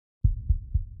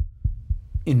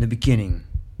In the beginning,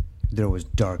 there was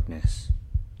darkness,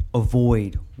 a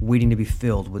void waiting to be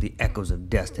filled with the echoes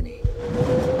of destiny.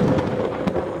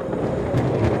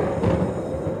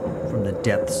 From the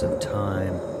depths of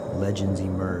time, legends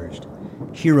emerged.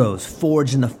 Heroes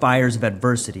forged in the fires of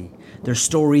adversity, their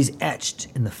stories etched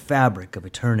in the fabric of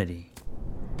eternity.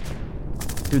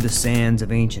 Through the sands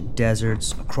of ancient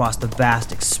deserts, across the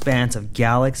vast expanse of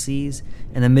galaxies,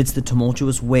 and amidst the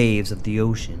tumultuous waves of the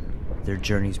ocean, their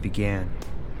journeys began.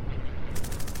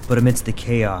 But amidst the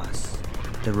chaos,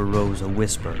 there arose a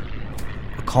whisper,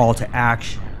 a call to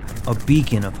action, a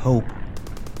beacon of hope.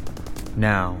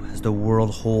 Now, as the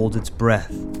world holds its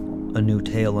breath, a new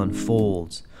tale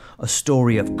unfolds, a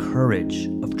story of courage,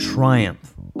 of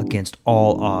triumph against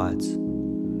all odds.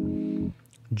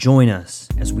 Join us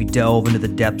as we delve into the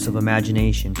depths of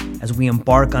imagination, as we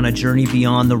embark on a journey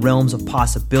beyond the realms of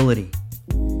possibility.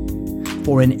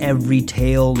 For in every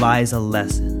tale lies a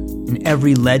lesson, in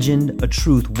every legend a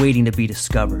truth waiting to be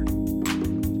discovered.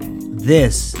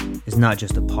 This is not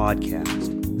just a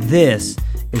podcast. This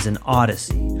is an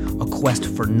odyssey, a quest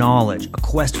for knowledge, a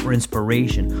quest for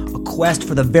inspiration, a quest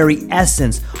for the very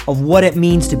essence of what it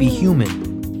means to be human.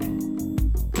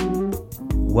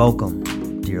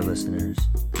 Welcome, dear listeners,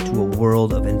 to a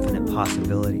world of infinite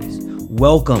possibilities.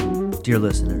 Welcome, dear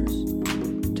listeners,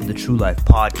 to the True Life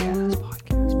Podcast.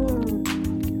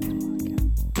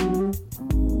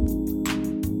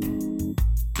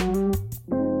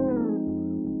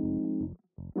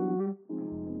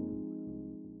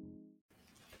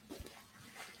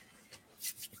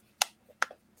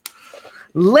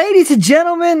 Ladies and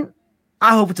gentlemen,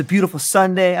 I hope it's a beautiful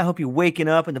Sunday. I hope you're waking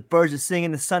up and the birds are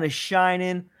singing, the sun is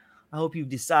shining. I hope you've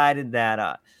decided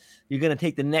that you're going to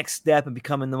take the next step in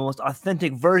becoming the most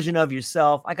authentic version of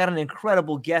yourself. I got an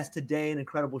incredible guest today, an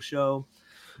incredible show.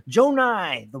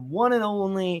 Jonaed, the one and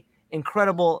only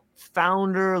incredible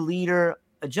founder, leader,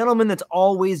 a gentleman that's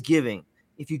always giving.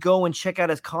 If you go and check out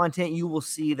his content, you will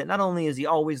see that not only is he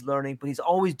always learning, but he's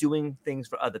always doing things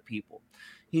for other people.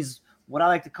 He's what I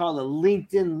like to call a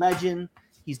LinkedIn legend.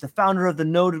 He's the founder of the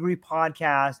No Degree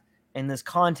podcast, and this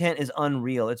content is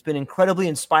unreal. It's been incredibly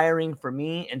inspiring for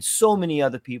me and so many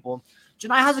other people.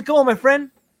 Jonaed, how's it going, my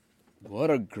friend? What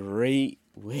a great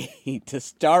way to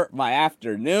start my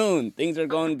afternoon. Things are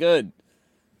going good.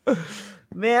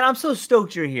 Man, I'm so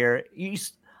stoked you're here.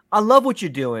 I love what you're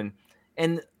doing.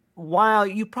 And while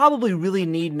you probably really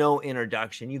need no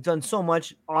introduction, you've done so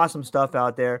much awesome stuff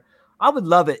out there. I would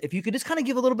love it if you could just kind of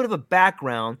give a little bit of a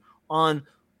background on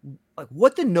like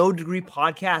what the No Degree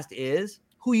podcast is,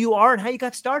 who you are, and how you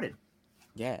got started.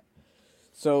 Yeah.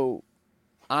 So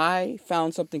I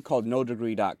found something called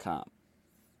nodegree.com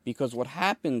because what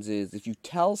happens is if you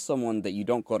tell someone that you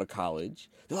don't go to college,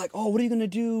 they're like, oh, what are you going to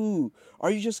do? Are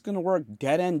you just going to work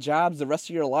dead-end jobs the rest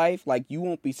of your life? Like you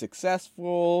won't be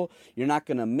successful, you're not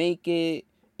going to make it,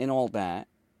 and all that.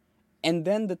 And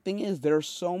then the thing is, there are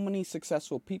so many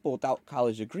successful people without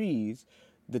college degrees.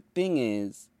 The thing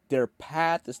is, their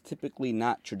path is typically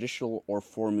not traditional or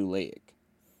formulaic.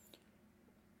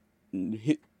 In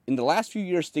the last few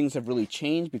years, things have really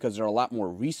changed because there are a lot more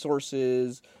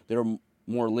resources. There are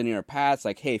more linear paths.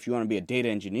 Like, hey, if you want to be a data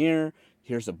engineer,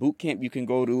 here's a boot camp you can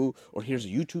go to, or here's a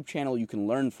YouTube channel you can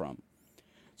learn from.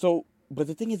 So, but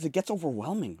the thing is, it gets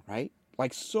overwhelming, right?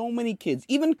 Like so many kids,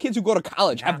 even kids who go to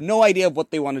college, have no idea of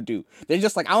what they want to do. They're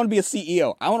just like, I want to be a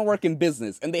CEO. I want to work in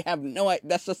business. And they have no idea.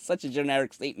 That's just such a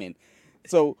generic statement.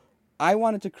 So I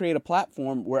wanted to create a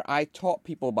platform where I taught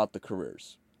people about the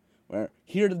careers. Where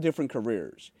here are the different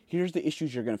careers. Here's the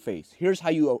issues you're going to face. Here's how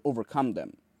you overcome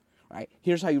them. Right?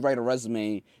 Here's how you write a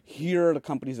resume. Here are the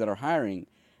companies that are hiring.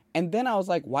 And then I was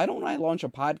like, why don't I launch a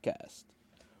podcast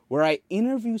where I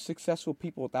interview successful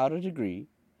people without a degree?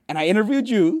 And I interviewed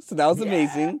you, so that was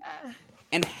amazing.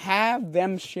 And have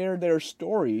them share their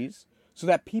stories so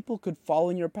that people could follow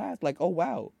in your path. Like, oh,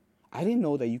 wow, I didn't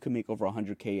know that you could make over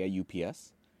 $100K at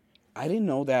UPS. I didn't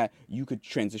know that you could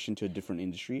transition to a different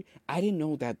industry. I didn't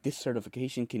know that this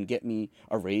certification can get me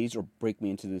a raise or break me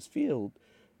into this field.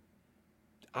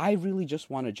 I really just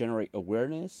want to generate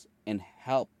awareness and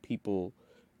help people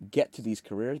get to these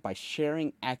careers by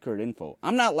sharing accurate info.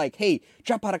 I'm not like, hey,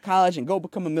 drop out of college and go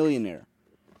become a millionaire.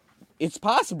 It's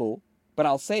possible, but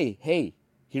I'll say, hey,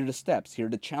 here are the steps. Here are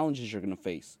the challenges you're going to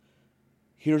face.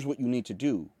 Here's what you need to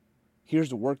do. Here's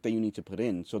the work that you need to put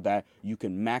in so that you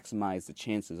can maximize the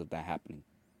chances of that happening.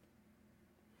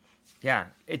 Yeah,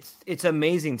 it's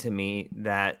amazing to me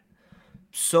that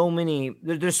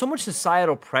there's so much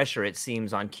societal pressure, it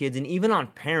seems, on kids and even on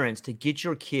parents to get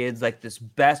your kids like this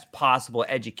best possible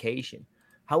education.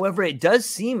 However, it does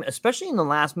seem, especially in the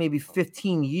last maybe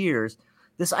 15 years,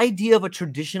 this idea of a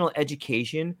traditional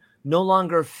education no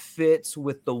longer fits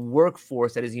with the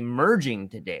workforce that is emerging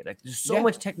today. Like there's so Yeah.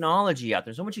 much technology out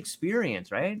there, so much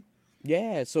experience, right?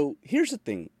 Yeah. So here's the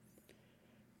thing.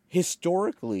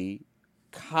 Historically,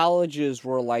 colleges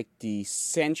were like the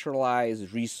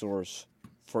centralized resource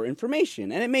for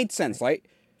information. And it made sense, right?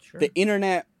 Sure. The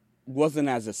internet wasn't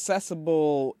as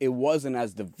accessible, it wasn't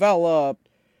as developed.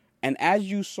 And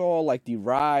as you saw like the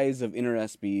rise of internet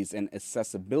speeds and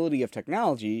accessibility of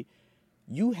technology,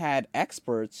 you had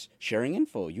experts sharing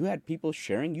info. You had people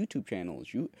sharing YouTube channels.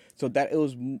 So that it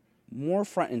was more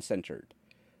front and centered.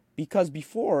 Because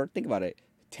before, think about it,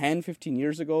 10, 15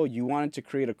 years ago, you wanted to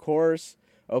create a course.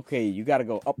 Okay, you got to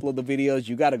go upload the videos.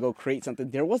 You got to go create something.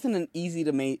 There wasn't an easy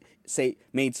to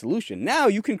made solution. Now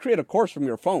you can create a course from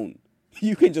your phone.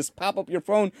 You can just pop up your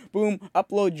phone, boom,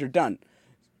 upload, you're done.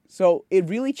 So it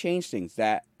really changed things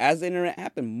that as the internet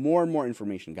happened, more and more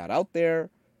information got out there.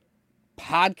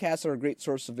 Podcasts are a great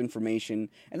source of information.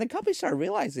 And then companies started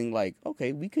realizing like,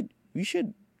 okay, we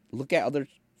should look at other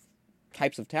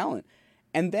types of talent.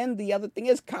 And then the other thing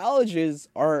is colleges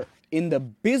are in the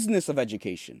business of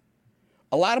education.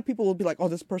 A lot of people will be like, oh,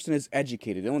 this person is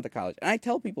educated. They went to college. And I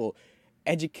tell people,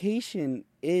 education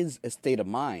is a state of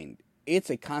mind. It's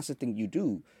a constant thing you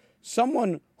do.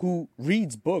 Someone who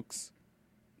reads books,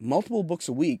 multiple books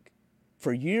a week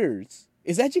for years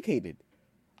is educated.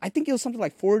 I think it was something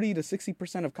like 40 to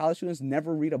 60% of college students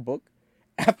never read a book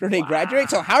after they graduate.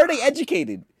 So how are they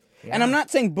educated? Yeah. And I'm not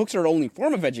saying books are the only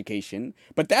form of education,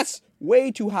 but that's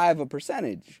way too high of a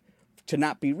percentage to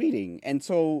not be reading. And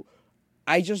so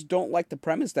I just don't like the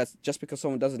premise that just because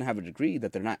someone doesn't have a degree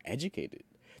that they're not educated,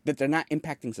 that they're not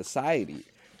impacting society.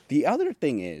 The other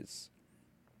thing is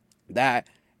that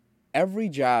every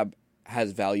job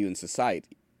has value in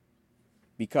society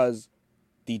because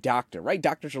the doctor, right?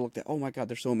 Doctors are looked at, oh my God,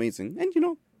 they're so amazing.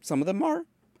 And, some of them are,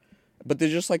 but they're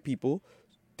just like people.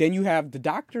 Then you have the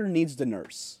doctor needs the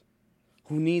nurse,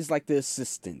 who needs like the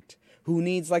assistant, who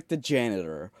needs like the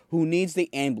janitor, who needs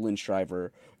the ambulance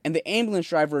driver, and the ambulance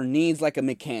driver needs like a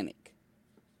mechanic,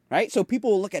 right? So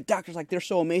people will look at doctors like they're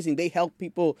so amazing. They help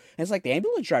people. And it's like the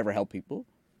ambulance driver help people.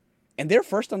 And they're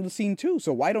first on the scene too.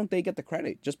 So why don't they get the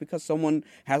credit? Just because someone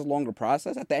has a longer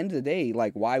process? At the end of the day,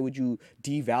 like why would you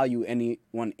devalue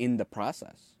anyone in the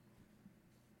process?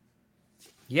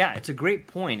 Yeah, it's a great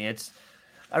point.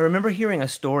 I remember hearing a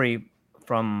story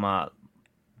a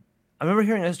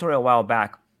while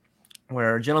back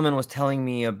where a gentleman was telling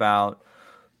me about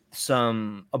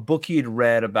a book he had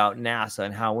read about NASA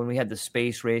and how when we had the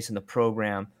space race and the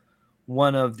program,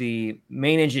 one of the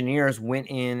main engineers went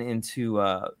into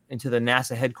the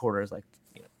NASA headquarters, like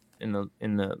in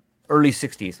the early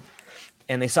 60s,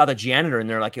 and they saw the janitor, and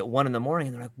they're like at 1 a.m,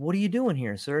 and they're like, "What are you doing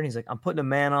here, sir?" And he's like, "I'm putting a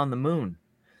man on the moon."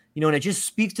 And it just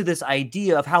speaks to this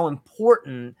idea of how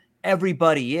important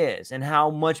everybody is and how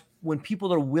much when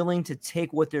people are willing to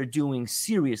take what they're doing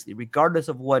seriously, regardless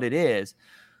of what it is,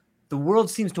 the world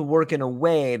seems to work in a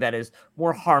way that is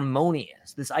more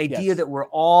harmonious. This idea that we're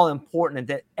all important and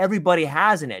that everybody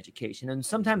has an education. And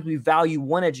sometimes we value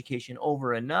one education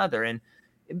over another. And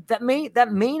that may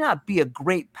not be a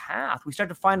great path. We start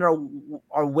to find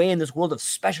our way in this world of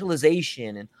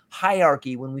specialization and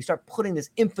hierarchy when we start putting this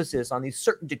emphasis on these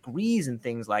certain degrees and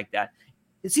things like that.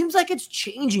 It seems like it's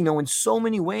changing though in so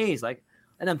many ways.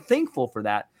 And I'm thankful for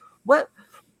that.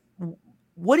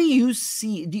 What do you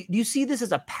see? Do you see this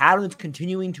as a pattern that's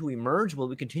continuing to emerge? Will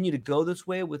we continue to go this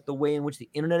way with the way in which the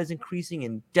internet is increasing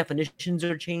and definitions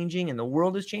are changing and the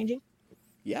world is changing?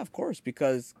 Yeah, of course,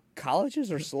 because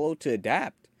colleges are slow to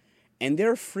adapt and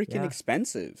they're freaking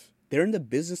expensive. They're in the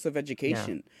business of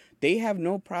education. Yeah. They have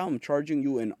no problem charging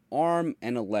you an arm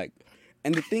and a leg.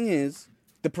 And the thing is,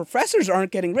 the professors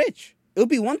aren't getting rich. It would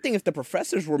be one thing if the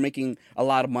professors were making a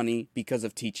lot of money because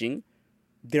of teaching.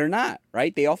 They're not,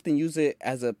 right? They often use it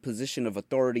as a position of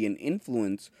authority and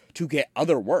influence to get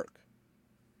other work.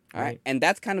 Right? And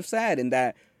that's kind of sad in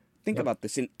that, think about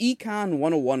this, in Econ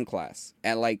 101 class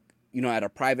at at a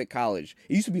private college,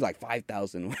 it used to be like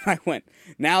 $5,000 when I went.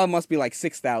 Now it must be like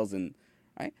 $6,000,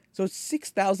 right? So it's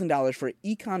 $6,000 for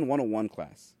Econ 101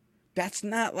 class. That's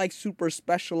not like super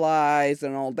specialized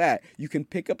and all that. You can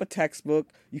pick up a textbook,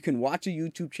 you can watch a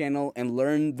YouTube channel and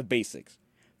learn the basics.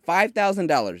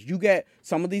 $5,000. You get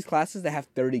some of these classes that have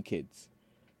 30 kids.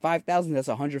 5,000, that's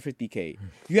 $150K.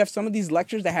 You have some of these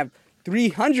lectures that have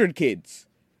 300 kids.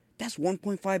 That's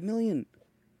 $1.5 million.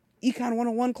 Econ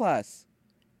 101 class.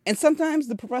 And sometimes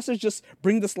the professors just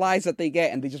bring the slides that they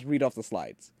get and they just read off the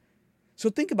slides. So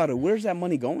think about it. Where's that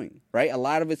money going, right? A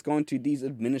lot of it's going to these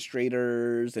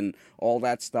administrators and all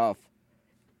that stuff.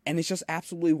 And it's just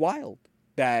absolutely wild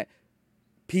that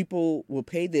people will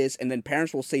pay this, and then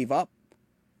parents will save up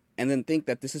and then think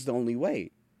that this is the only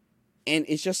way. And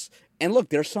it's just, and look,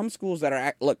 there's some schools that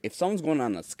are, look, if someone's going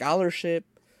on a scholarship,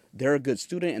 they're a good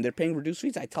student and they're paying reduced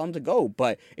fees, I tell them to go.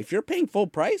 But if you're paying full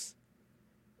price,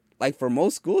 like for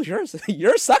most schools, you're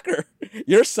a sucker.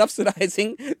 You're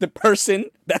subsidizing the person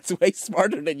that's way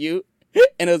smarter than you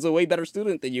and is a way better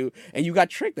student than you, and you got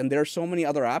tricked. And there are so many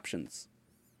other options.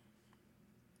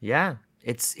 Yeah,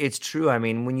 it's true. I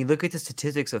mean, when you look at the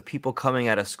statistics of people coming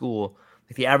out of school,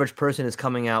 like the average person is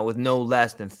coming out with no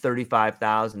less than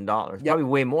 $35,000. Probably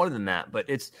way more than that, but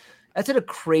that's a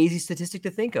crazy statistic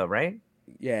to think of, right?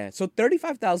 Yeah, so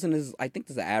 35,000 is, I think,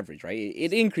 is the average, right?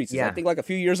 It increases. Yeah. I think like a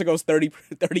few years ago it was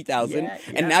 30,000,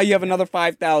 and now you have another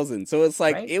 5,000. So it's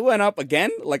like it went up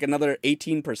again, like another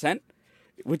 18%,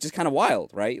 which is kind of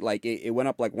wild, right? Like it went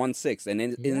up like 1/6, and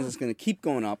it's going to keep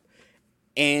going up,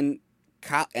 and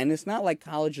it's not like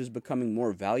college is becoming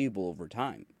more valuable over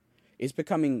time. It's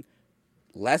becoming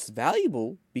less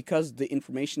valuable because the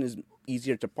information is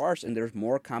easier to parse and there's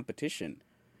more competition,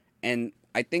 and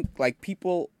I think like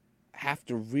people have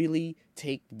to really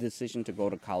take the decision to go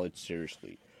to college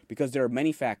seriously because there are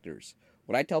many factors.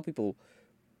 What I tell people,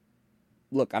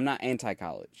 look, I'm not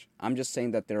anti-college. I'm just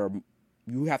saying that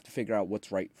you have to figure out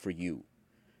what's right for you.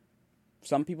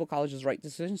 Some people, college is the right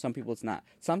decision. Some people, it's not.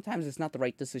 Sometimes it's not the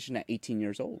right decision at 18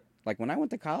 years old. Like when I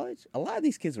went to college, a lot of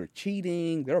these kids were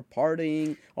cheating, they were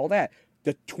partying, all that.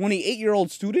 The 28-year-old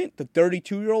student, the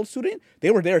 32-year-old student, they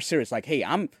were there serious. Like, hey,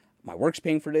 my work's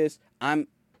paying for this. I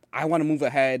want to move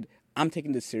ahead. I'm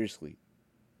taking this seriously.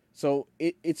 So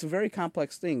it's a very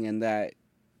complex thing, and that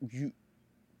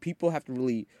people have to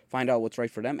really find out what's right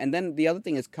for them. And then the other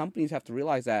thing is companies have to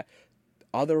realize that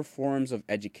other forms of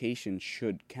education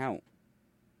should count.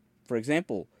 For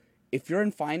example, if you're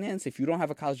in finance, if you don't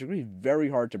have a college degree, it's very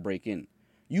hard to break in.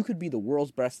 You could be the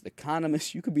world's best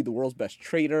economist. You could be the world's best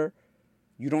trader.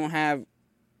 You don't have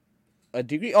a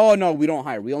degree. Oh, no, we don't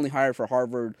hire. We only hire for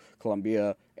Harvard,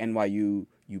 Columbia, NYU,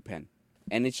 UPenn.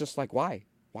 And it's just like, why?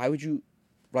 Why would you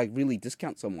like really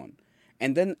discount someone?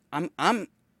 And then I'm going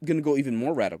to go even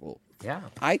more radical. Yeah.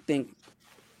 I think,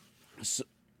 so,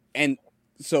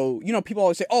 people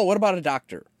always say, oh, what about a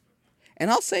doctor? And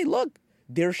I'll say, look,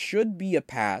 there should be a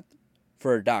path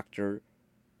for a doctor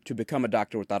to become a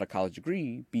doctor without a college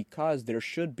degree because there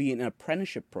should be an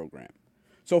apprenticeship program.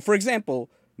 So, for example,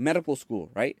 medical school,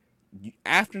 right?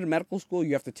 After the medical school,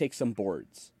 you have to take some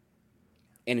boards.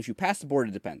 And if you pass the board,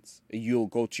 it depends. You'll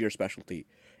go to your specialty.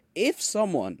 If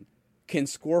someone can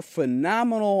score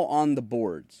phenomenal on the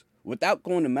boards without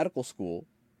going to medical school,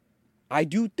 I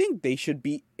do think they should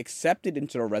be accepted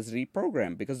into a residency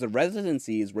program because the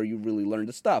residency is where you really learn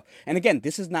the stuff. And again,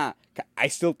 this is not, I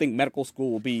still think medical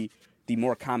school will be the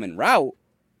more common route,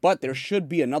 but there should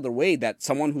be another way that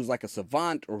someone who's like a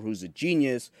savant or who's a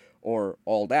genius or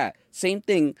all that. Same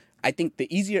thing, I think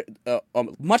the easier, a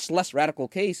much less radical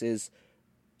case is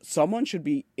someone should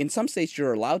be, in some states,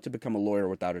 you're allowed to become a lawyer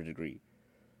without a degree.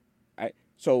 Right?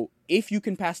 So if you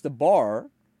can pass the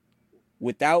bar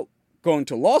without going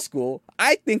to law school,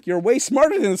 I think you're way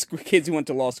smarter than the kids who went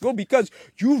to law school because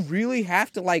you really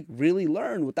have to like really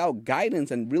learn without guidance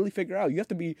and really figure out. You have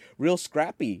to be real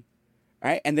scrappy.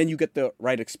 Right? And then you get the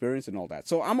right experience and all that.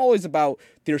 So I'm always about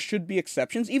there should be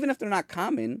exceptions, even if they're not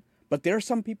common. But there are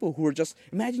some people who are just,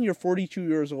 imagine you're 42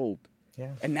 years old.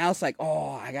 Yeah. And now it's like,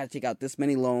 oh, I got to take out this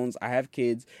many loans. I have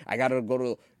kids. I got to go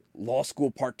to law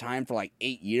school part-time for like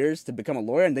 8 years to become a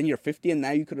lawyer. And then you're 50 and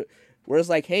now you could, whereas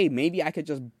like, hey, maybe I could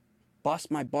just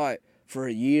bust my butt for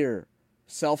a year,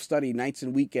 self-study nights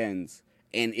and weekends.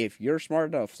 And if you're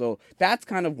smart enough. So that's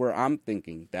kind of where I'm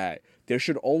thinking that there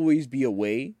should always be a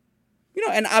way,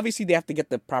 and obviously they have to get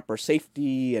the proper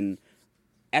safety and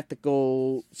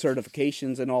ethical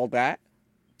certifications and all that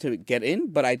to get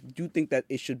in, but I do think that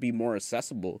it should be more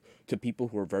accessible to people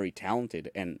who are very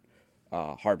talented and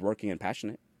hardworking and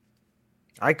passionate.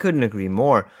 I couldn't agree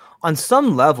more. On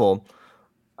some level,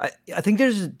 I think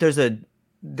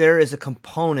there is a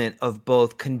component of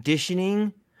both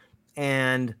conditioning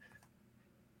and,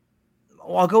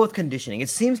 well, I'll go with conditioning. It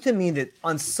seems to me that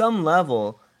on some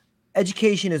level,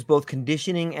 education is both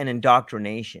conditioning and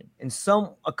indoctrination. And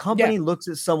a company looks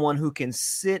at someone who can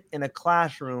sit in a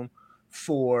classroom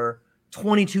for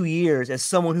 22 years as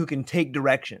someone who can take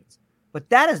directions. But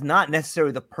that is not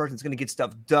necessarily the person that's going to get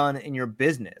stuff done in your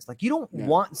business. Like, you don't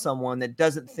want someone that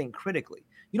doesn't think critically.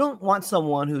 You don't want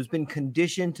someone who's been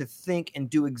conditioned to think and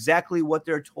do exactly what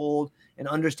they're told and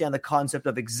understand the concept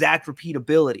of exact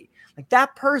repeatability. Like,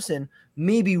 that person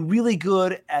may be really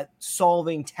good at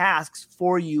solving tasks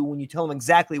for you when you tell them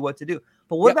exactly what to do.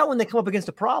 But what about when they come up against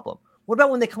a problem? What about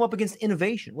when they come up against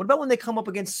innovation? What about when they come up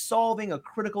against solving a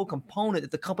critical component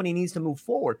that the company needs to move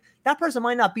forward? That person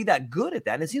might not be that good at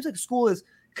that. And it seems like school is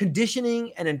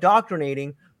conditioning and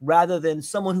indoctrinating rather than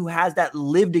someone who has that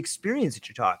lived experience that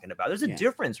you're talking about. There's a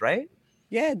difference, right?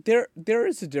 Yeah, there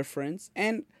is a difference.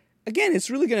 And again, it's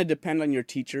really going to depend on your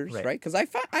teachers, right? Because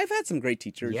I've had some great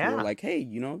teachers who are like, hey,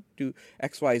 do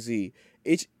X, Y, Z.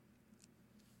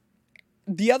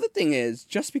 The other thing is,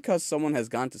 just because someone has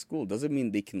gone to school doesn't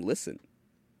mean they can listen,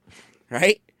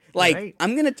 right? Like,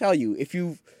 I'm going to tell you,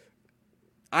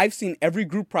 I've seen every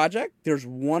group project, there's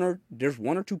one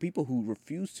or two people who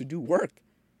refuse to do work.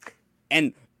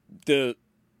 And the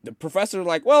professor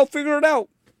like, well, figure it out.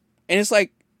 And it's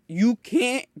like, you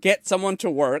can't get someone to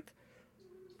work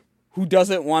who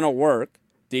doesn't want to work.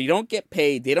 They don't get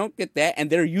paid. They don't get that. And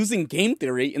they're using game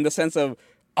theory in the sense of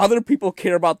other people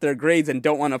care about their grades and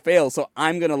don't want to fail. So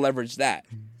I'm going to leverage that.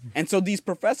 And so these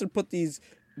professors put these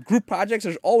group projects,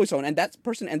 there's always someone, and that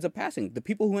person ends up passing. The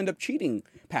people who end up cheating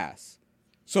pass.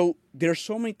 So there's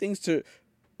so many things to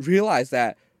realize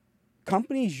that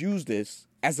companies use this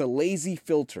as a lazy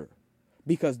filter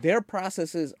because their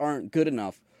processes aren't good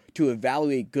enough to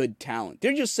evaluate good talent.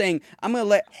 They're just saying, I'm going to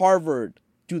let Harvard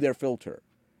do their filter.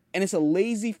 And it's a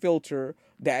lazy filter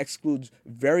that excludes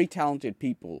very talented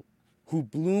people who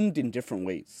bloomed in different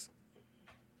ways.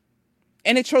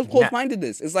 And it shows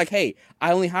close-mindedness. It's like, hey,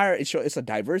 I only hire, it's a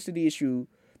diversity issue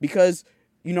because,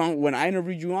 when I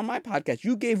interviewed you on my podcast,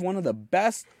 you gave one of the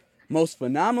best, most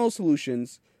phenomenal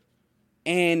solutions,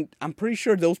 and I'm pretty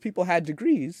sure those people had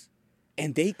degrees,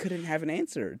 and they couldn't have an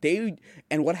answer.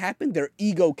 And what happened? Their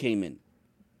ego came in.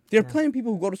 There are plenty of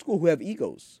people who go to school who have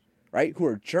egos, right? Who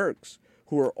are jerks,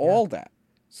 who are all that.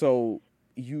 So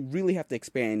you really have to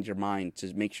expand your mind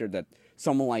to make sure that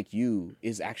someone like you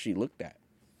is actually looked at.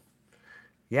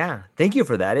 Yeah, thank you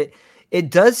for that.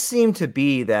 It does seem to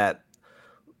be that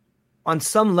on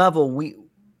some level we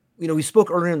spoke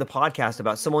earlier in the podcast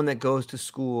about someone that goes to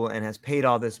school and has paid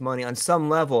all this money. On some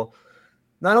level,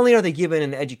 not only are they given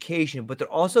an education, but they're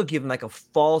also given like a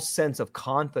false sense of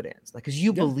confidence. Like, because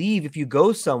you believe if you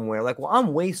go somewhere, like, well,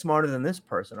 I'm way smarter than this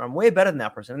person, or I'm way better than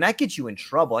that person, and that gets you in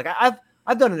trouble. Like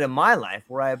I've done it in my life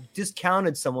where I've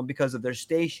discounted someone because of their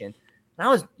station, and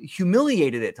I was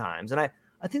humiliated at times. And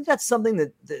I think that's something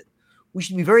that we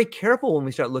should be very careful when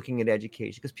we start looking at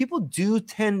education, because people do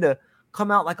tend to come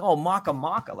out like, oh, maka,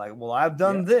 like, well, I've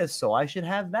done this, so I should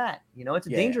have that. It's a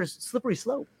dangerous, slippery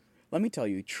slope. Let me tell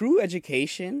you, true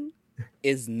education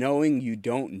is knowing you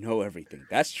don't know everything.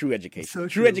 That's true education. So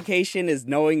true education is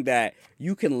knowing that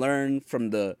you can learn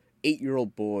from the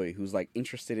 8-year-old boy who's like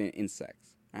interested in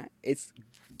insects. Right? It's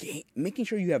making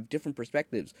sure you have different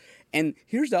perspectives. And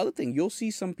here's the other thing. You'll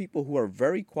see some people who are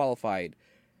very qualified,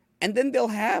 and then they'll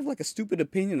have like a stupid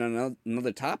opinion on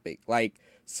another topic. Like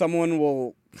someone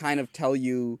will kind of tell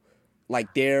you,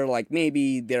 like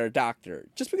maybe they're a doctor.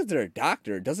 Just because they're a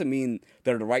doctor doesn't mean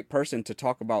they're the right person to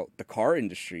talk about the car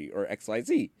industry or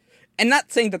XYZ. And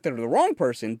not saying that they're the wrong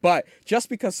person, but just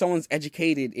because someone's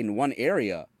educated in one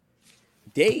area,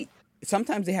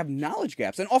 sometimes they have knowledge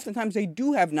gaps. And oftentimes they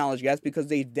do have knowledge gaps because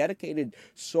they've dedicated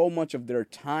so much of their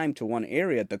time to one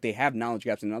area that they have knowledge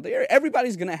gaps in another area.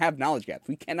 Everybody's going to have knowledge gaps.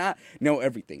 We cannot know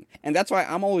everything. And that's why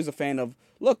I'm always a fan of,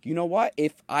 look, you know what?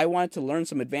 If I wanted to learn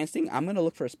some advanced thing, I'm going to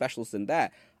look for a specialist in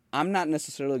that. I'm not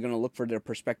necessarily going to look for their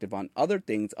perspective on other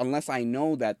things unless I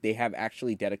know that they have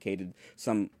actually dedicated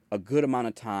a good amount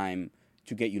of time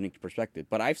to get unique perspective.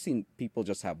 But I've seen people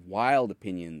just have wild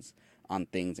opinions on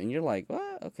things, and you're like,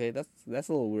 well, okay, that's a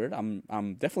little weird.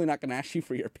 I'm definitely not going to ask you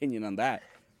for your opinion on that.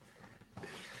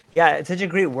 Yeah, it's such a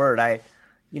great word.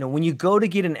 When you go to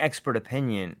get an expert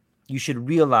opinion, you should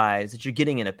realize that you're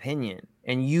getting an opinion,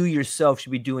 and you yourself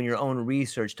should be doing your own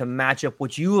research to match up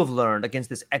what you have learned against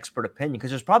this expert opinion,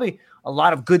 because there's probably a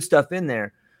lot of good stuff in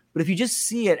there. But if you just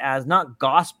see it as not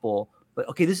gospel, but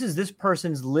okay, this is this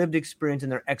person's lived experience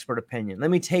and their expert opinion,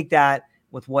 let me take that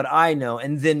with what I know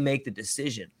and then make the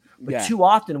decision. But too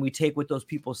often we take what those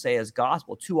people say as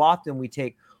gospel. Too often we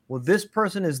take, well, this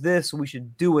person is this, so we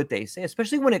should do what they say,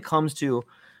 especially when it comes to,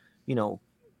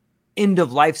 end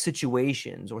of life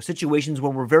situations or situations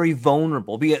where we're very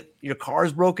vulnerable, be it your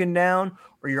car's broken down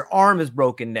or your arm is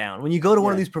broken down. When you go to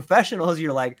one of these professionals,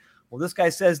 you're like, well, this guy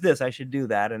says this, I should do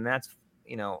that. And that's,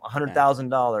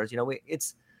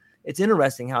 $100,000. It's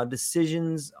interesting how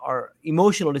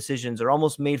emotional decisions are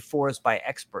almost made for us by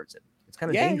experts. It's kind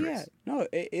of dangerous. Yeah. No,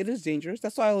 it is dangerous.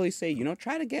 That's why I always say,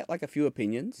 try to get like a few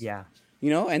opinions. Yeah.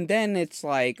 And then it's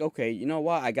like, okay, you know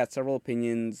what? I got several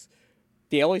opinions.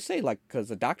 They always say, like, because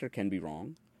a doctor can be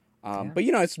wrong. But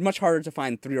it's much harder to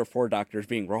find 3 or 4 doctors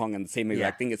being wrong on the same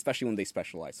exact thing, especially when they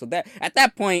specialize. So that at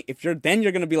that point, you're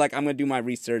gonna be like, I'm gonna do my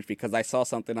research because I saw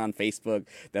something on Facebook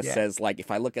that says like, if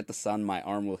I look at the sun, my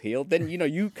arm will heal. Then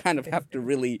you kind of have to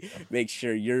really make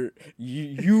sure you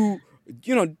do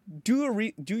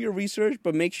your research,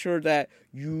 but make sure that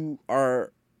you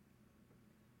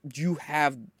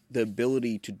have the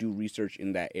ability to do research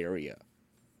in that area.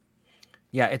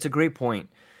 Yeah, it's a great point.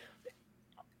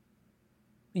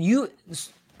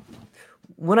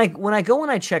 When I go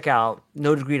and I check out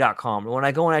nodegree.com, or when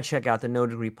I go and I check out the No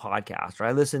Degree podcast, or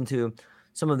I listen to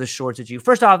some of the shorts that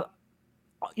first off,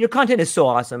 your content is so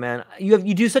awesome, man.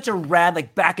 You do such a rad,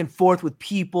 like, back and forth with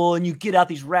people, and you get out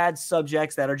these rad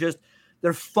subjects that are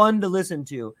they're fun to listen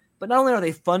to. But not only are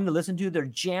they fun to listen to, they're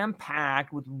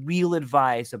jam-packed with real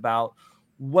advice about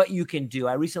what you can do.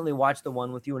 I recently watched the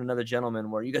one with you and another gentleman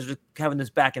where you guys were having this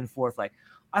back and forth, like,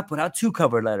 I put out 2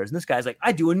 cover letters, and this guy's like,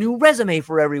 I do a new resume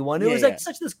for everyone. It was like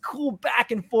such this cool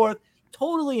back and forth,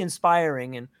 totally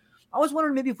inspiring. And I was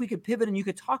wondering maybe if we could pivot and you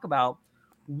could talk about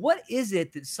what is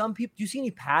it that some people, do you see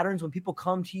any patterns when people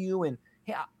come to you and,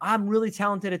 hey, I'm really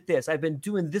talented at this. I've been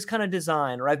doing this kind of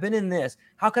design, or I've been in this.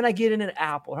 How can I get in at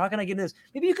Apple? Or how can I get in this?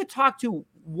 Maybe you could talk to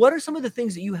what are some of the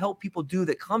things that you help people do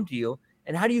that come to you,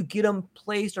 and how do you get them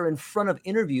placed or in front of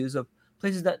interviews of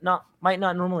places that might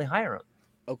not normally hire them?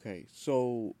 Okay,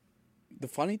 so the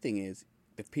funny thing is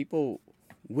that people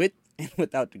with and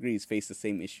without degrees face the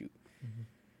same issue. Mm-hmm.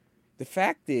 The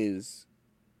fact is,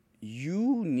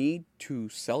 you need to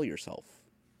sell yourself.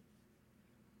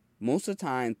 Most of the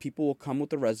time, people will come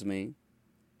with a resume,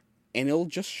 and it'll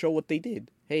just show what they did.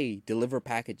 Hey, deliver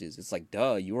packages. It's like,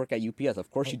 duh, you work at UPS.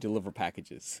 Of course you deliver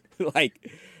packages. Or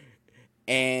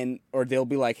they'll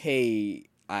be like, hey,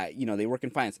 they work in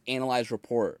finance. Analyze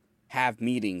report. Have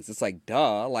meetings. It's like,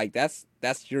 duh, like that's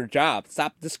your job.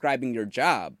 Stop describing your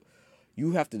job.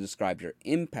 You have to describe your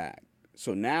impact.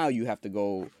 So now you have to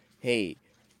go, hey,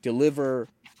 deliver.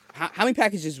 How many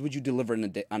packages would you deliver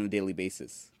on a daily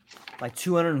basis? Like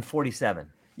 247.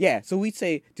 Yeah, so we'd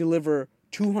say deliver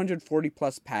 240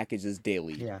 plus packages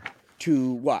daily. Yeah.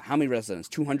 To what? How many residents?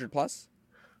 200 plus?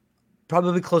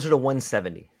 Probably closer to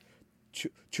 170.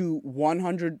 To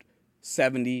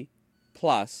 170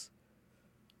 plus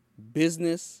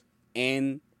business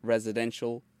and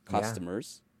residential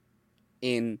customers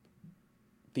in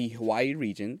the Hawaii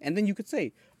region. And then you could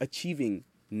say achieving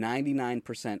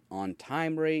 99% on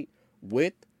time rate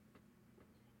with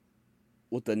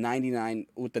the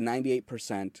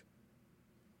 98%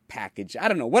 package. I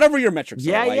don't know, whatever your metrics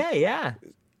are. Yeah.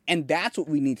 And that's what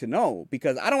we need to know,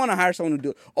 because I don't want to hire someone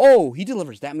who he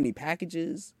delivers that many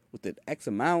packages with the X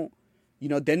amount.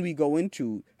 Then we go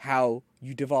into how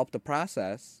you develop the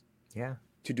process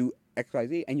to do X, Y,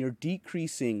 Z, and you're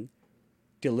decreasing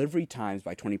delivery times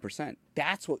by 20%.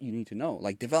 That's what you need to know.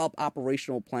 Like, develop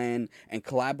operational plan and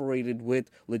collaborated with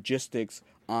logistics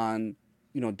on,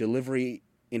 delivery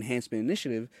enhancement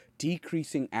initiative,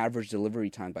 decreasing average delivery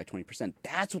time by 20%.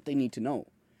 That's what they need to know.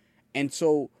 And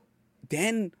so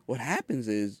then what happens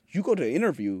is you go to an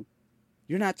interview,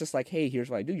 you're not just like, hey, here's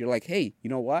what I do. You're like, hey, you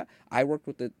know what? I worked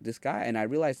with this guy, and I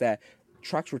realized that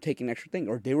trucks were taking extra thing,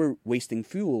 or they were wasting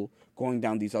fuel going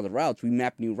down these other routes. We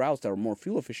mapped new routes that were more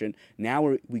fuel efficient.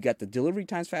 Now we got the delivery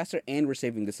times faster, and we're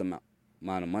saving this amount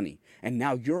of money. And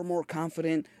now you're more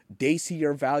confident. They see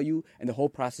your value, and the whole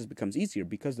process becomes easier,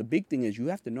 because the big thing is you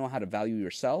have to know how to value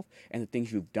yourself and the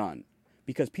things you've done,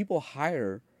 because people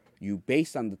hire you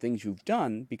based on the things you've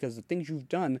done, because the things you've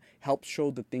done help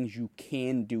show the things you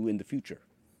can do in the future.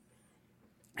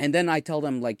 And then I tell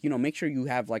them, like, make sure you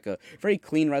have like a very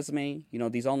clean resume.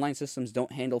 These online systems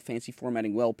don't handle fancy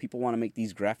formatting well. People want to make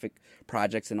these graphic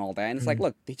projects and all that. And it's like,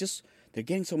 look, they're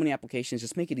getting so many applications.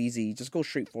 Just make it easy. Just go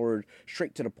straightforward,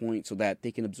 straight to the point, so that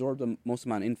they can absorb the most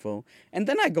amount of info. And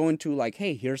then I go into like,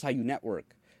 hey, here's how you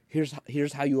network.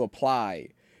 Here's how you apply.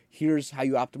 Here's how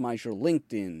you optimize your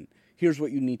LinkedIn. Here's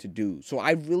what you need to do. So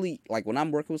I really, like, when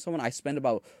I'm working with someone, I spend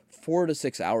about 4 to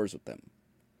 6 hours with them.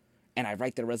 And I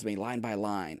write their resume line by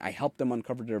line. I help them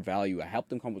uncover their value. I help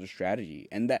them come up with a strategy.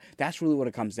 And that's really what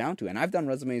it comes down to. And I've done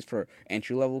resumes for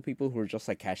entry-level people who are just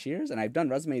like cashiers. And I've done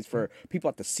resumes for people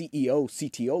at the CEO,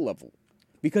 CTO level.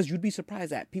 Because you'd be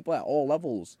surprised at people at all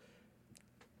levels.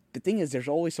 The thing is, there's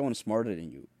always someone smarter than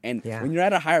you. And when you're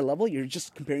at a higher level, you're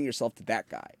just comparing yourself to that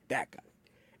guy.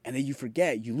 And then you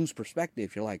forget, you lose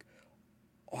perspective. You're like,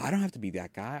 oh, I don't have to be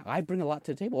that guy. I bring a lot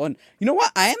to the table. And you know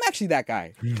what? I am actually that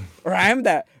guy. Or I am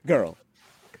that girl.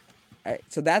 Right?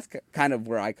 So that's kind of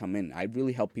where I come in. I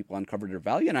really help people uncover their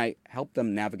value, and I help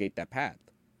them navigate that path.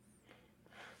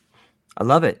 I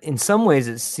love it. In some ways,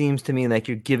 it seems to me like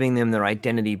you're giving them their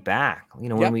identity back. You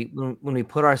know, Yep. when we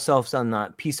put ourselves on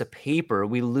that piece of paper,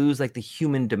 we lose like the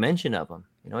human dimension of them.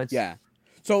 You know, it's Yeah.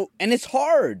 So, and it's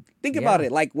hard. Think about yeah,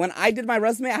 it. Like when I did my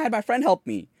resume, I had my friend help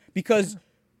me because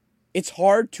it's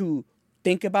hard to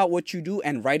think about what you do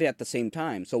and write it at the same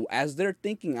time. So as they're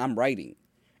thinking, I'm writing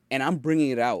and I'm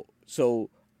bringing it out. So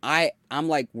I'm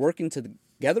like working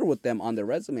together with them on their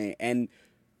resume, and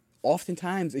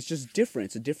oftentimes it's just different.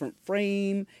 It's a different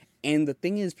frame, and the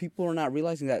thing is, people are not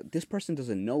realizing that this person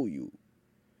doesn't know you.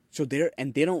 So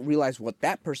they don't realize what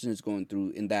that person is going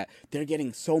through, in that they're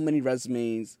getting so many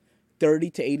resumes.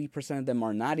 30 to 80% of them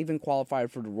are not even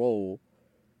qualified for the role.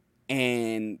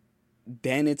 And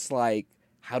then it's like,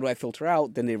 how do I filter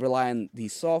out? Then they rely on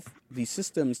these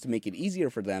systems to make it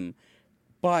easier for them.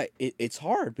 But it's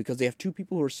hard because they have two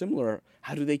people who are similar.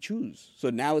 How do they choose? So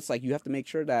now it's like you have to make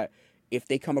sure that if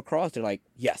they come across, they're like,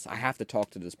 yes, I have to talk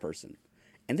to this person.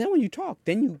 And then when you talk,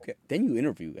 then you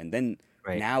interview, and then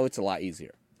right. now it's a lot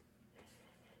easier.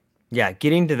 Yeah,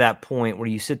 getting to that point where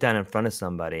you sit down in front of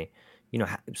somebody, you know,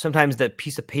 sometimes that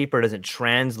piece of paper doesn't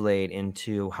translate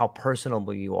into how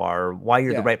personable you are, or why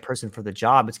you're the right person for the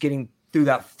job. It's getting through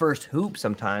that first hoop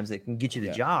sometimes that can get you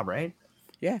the job, right?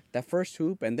 Yeah, that first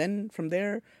hoop. And then from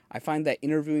there, I find that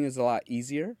interviewing is a lot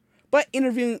easier. But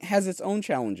interviewing has its own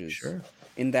challenges. Sure.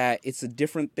 In that it's a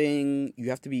different thing. You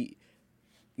have to be,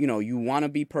 you want to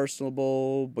be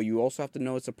personable, but you also have to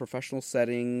know it's a professional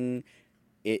setting.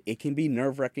 It can be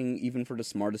nerve-wracking even for the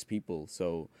smartest people.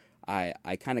 So I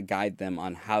kind of guide them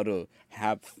on how to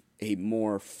have a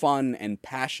more fun and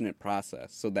passionate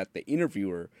process so that the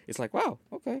interviewer is like, wow,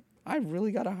 okay, I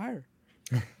really got to hire.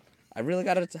 I really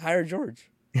got to hire George.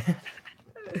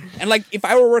 And like, if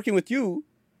I were working with you,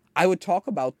 I would talk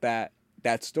about that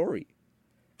story.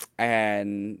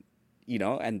 And,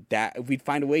 and that we'd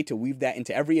find a way to weave that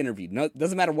into every interview. No, it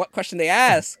doesn't matter what question they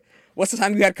ask. What's the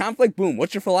time you had conflict? Boom.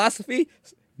 What's your philosophy?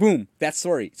 Boom. That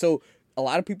story. So a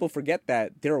lot of people forget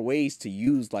that there are ways to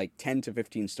use like 10 to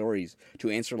 15 stories to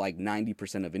answer like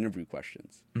 90% of interview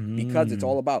questions. Because it's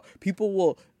all about, people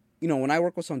will, when I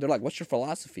work with someone, they're like, what's your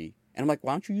philosophy? And I'm like,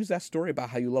 why don't you use that story about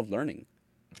how you love learning?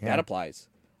 Yeah. That applies.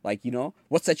 Like,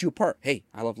 what sets you apart? Hey,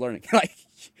 I love learning. Like,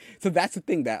 so that's the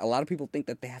thing, that a lot of people think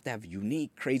that they have to have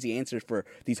unique, crazy answers for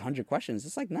these 100 questions.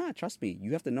 It's like, nah, trust me.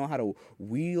 You have to know how to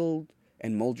wield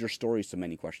and mold your stories to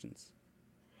many questions.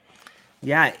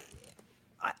 Yeah.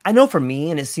 I know for me,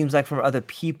 and it seems like for other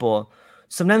people,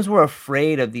 sometimes we're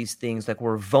afraid of these things. Like,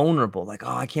 we're vulnerable. Like,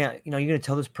 oh, I can't, you're going to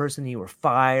tell this person you were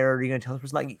fired. You're going to tell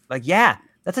this person like, yeah,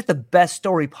 that's like the best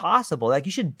story possible. Like,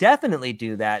 you should definitely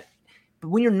do that. But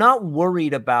when you're not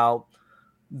worried about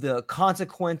the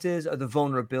consequences or the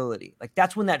vulnerability, like,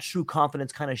 that's when that true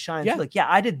confidence kind of shines. Yeah. Like, yeah,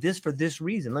 I did this for this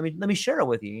reason. Let me share it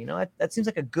with you. That seems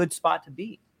like a good spot to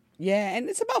be. Yeah, and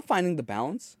it's about finding the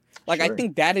balance. Like, Sure. I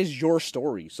think that is your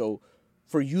story. So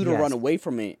for you to run away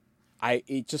from it,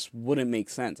 it just wouldn't make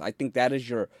sense. I think that is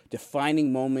your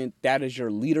defining moment. That is your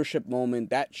leadership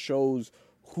moment. That shows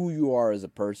who you are as a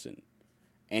person.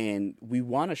 And we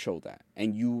want to show that.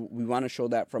 And we want to show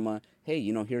that from hey,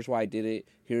 here's why I did it.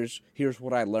 Here's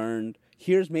what I learned.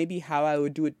 Here's maybe how I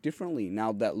would do it differently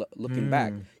now that looking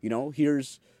back.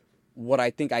 Here's what I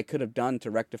think I could have done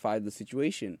to rectify the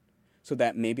situation so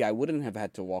that maybe I wouldn't have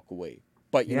had to walk away.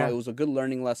 But, it was a good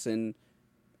learning lesson,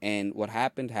 and what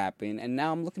happened, and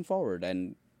now I'm looking forward,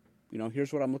 and,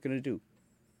 here's what I'm looking to do.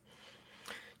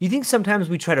 You think sometimes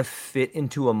we try to fit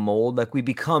into a mold, like we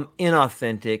become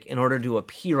inauthentic in order to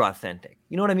appear authentic?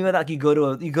 You know what I mean by that? Like,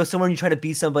 you go somewhere and you try to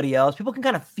be somebody else. People can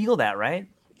kind of feel that, right?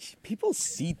 People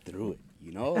see through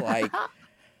it, like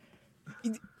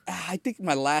I think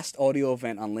my last audio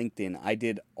event on LinkedIn, I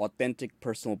did authentic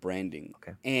personal branding.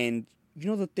 Okay. And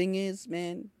the thing is,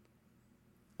 man,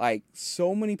 like,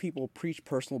 so many people preach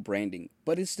personal branding,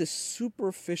 but it's this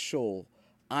superficial,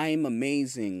 I'm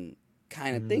amazing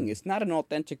kind of thing. It's not an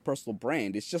authentic personal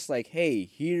brand. It's just like, hey,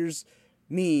 here's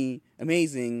me,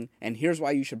 amazing, and here's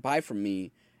why you should buy from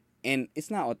me. And it's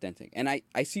not authentic. And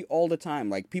I see all the time,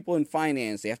 like, people in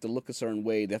finance, they have to look a certain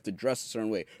way, they have to dress a certain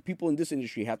way. People in this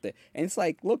industry have to, and it's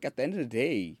like, look, at the end of the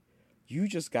day, you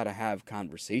just got to have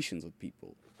conversations with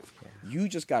people. You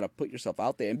just got to put yourself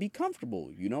out there and be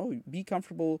comfortable, be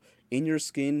comfortable in your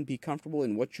skin, be comfortable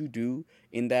in what you do,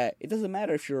 in that it doesn't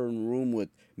matter if you're in a room with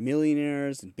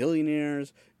millionaires and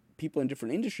billionaires, people in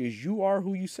different industries, you are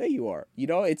who you say you are.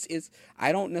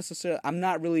 I'm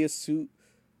not really a suit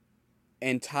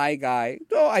and tie guy,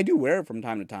 though I do wear it from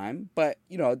time to time, but,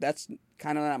 that's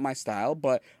kind of not my style,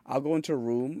 but I'll go into a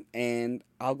room and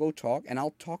I'll go talk, and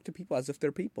I'll talk to people as if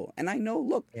they're people. And I know,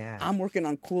 look, Yeah. I'm working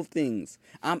on cool things.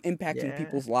 I'm impacting Yeah.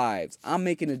 people's lives. I'm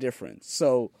making a difference.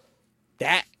 So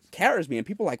that carries me. And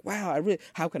people are like, wow,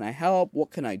 how can I help?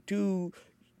 What can I do?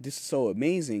 This is so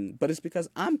amazing. But it's because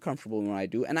I'm comfortable in what I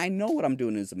do, and I know what I'm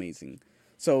doing is amazing.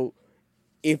 So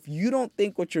if you don't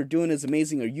think what you're doing is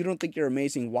amazing, or you don't think you're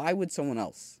amazing, why would someone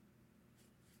else?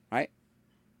 Right?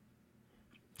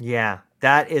 Yeah,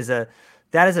 that is a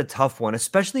tough one,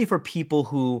 especially for people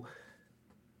who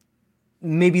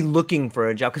may be looking for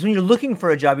a job. Because when you're looking for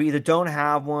a job, you either don't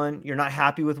have one, you're not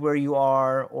happy with where you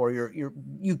are, or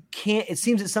you can't. It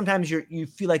seems that sometimes you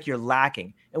feel like you're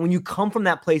lacking. And when you come from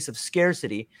that place of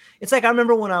scarcity, it's like I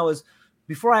remember when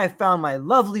before I found my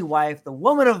lovely wife, the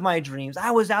woman of my dreams,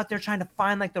 I was out there trying to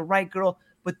find like the right girl.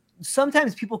 But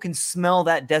sometimes people can smell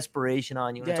that desperation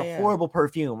on you, and it's a horrible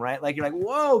perfume, right? Like you're like,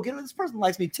 whoa, this person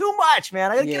likes me too much,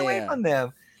 man. I gotta get away from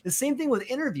them. The same thing with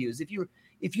interviews. If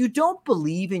you don't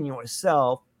believe in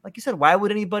yourself, like you said, why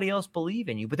would anybody else believe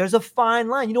in you? But there's a fine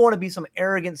line. You don't want to be some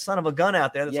arrogant son of a gun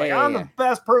out there that's I'm the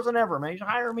best person ever, man. You should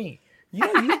hire me. You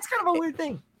know, it's kind of a weird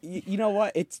thing. You know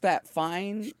what? It's that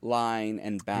fine line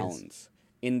and balance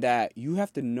in that you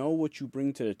have to know what you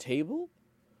bring to the table,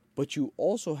 but you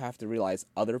also have to realize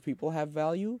other people have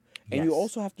value. And you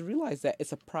also have to realize that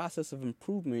it's a process of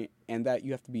improvement, and that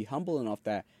you have to be humble enough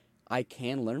that I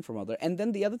can learn from others. And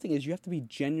then the other thing is you have to be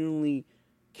genuinely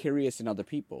curious in other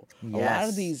people. A lot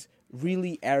of these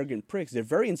really arrogant pricks, they're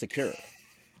very insecure.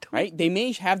 Right? They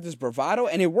may have this bravado,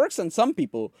 and it works on some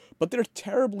people, but they're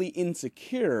terribly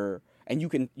insecure, and you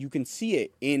can see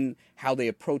it in how they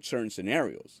approach certain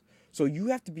scenarios. So you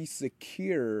have to be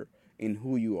secure in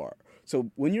who you are.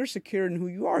 So when you're secure in who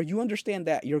you are, you understand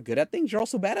that you're good at things, you're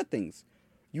also bad at things.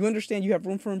 You understand you have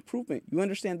room for improvement. You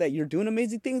understand that you're doing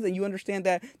amazing things, and you understand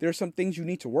that there are some things you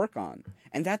need to work on.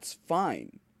 And that's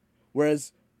fine.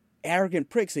 Whereas arrogant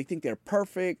pricks, they think they're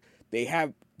perfect. They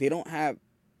don't have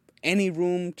any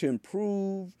room to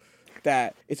improve,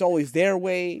 that it's always their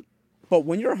way. But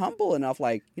when you're humble enough,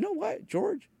 like, you know what,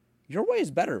 George, your way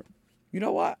is better. You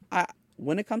know what?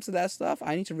 When it comes to that stuff,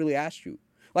 I need to really ask you.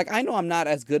 Like, I know I'm not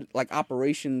as good, like,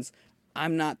 operations.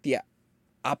 I'm not the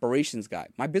operations guy.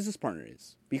 My business partner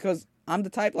is. Because I'm the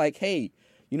type, like, hey,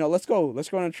 you know, let's go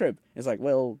on a trip. It's like,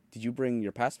 well, did you bring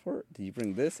your passport? Did you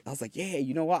bring this? I was like, yeah,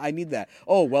 you know what? I need that.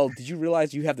 Oh, well, did you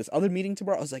realize you have this other meeting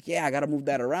tomorrow? I was like, yeah, I got to move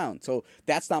that around. So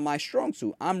that's not my strong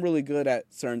suit. I'm really good at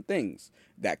certain things,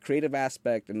 that creative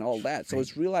aspect and all that. So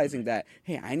it's realizing that,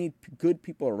 hey, I need good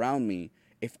people around me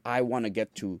if I want to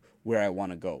get to where I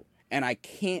want to go. And I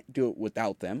can't do it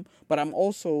without them. But I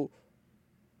also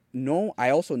know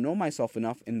myself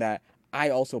enough in that I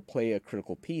also play a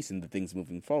critical piece in the things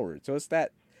moving forward. So it's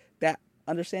that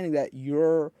understanding that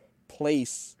your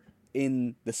place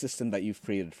in the system that you've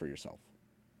created for yourself.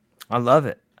 I love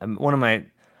it.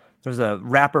 There's a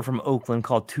rapper from Oakland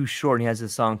called Too Short, and he has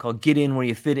this song called "Get In Where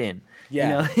You Fit In."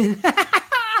 Yeah, you know?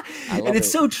 And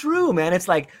it's so true, man. It's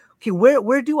like, okay,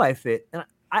 where do I fit? And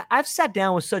I've sat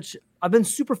down with I've been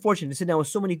super fortunate to sit down with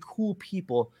so many cool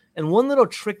people. And one little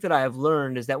trick that I have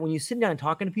learned is that when you sit down and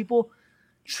talking to people,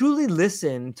 truly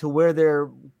listen to where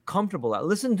they're comfortable at.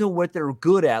 Listen to what they're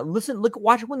good at.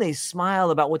 Watch when they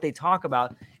smile about what they talk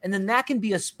about. And then that can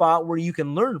be a spot where you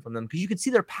can learn from them, because you can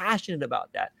see they're passionate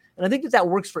about that. And I think that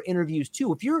works for interviews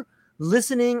too. If you're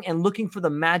listening and looking for the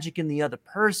magic in the other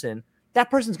person, that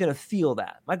person's going to feel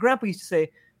that. My grandpa used to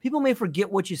say, people may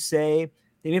forget what you say,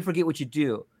 they may forget what you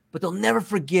do, but they'll never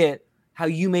forget how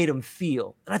you made them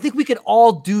feel. And I think we could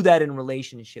all do that in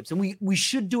relationships, and we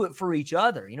should do it for each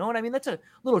other. You know what I mean? That's a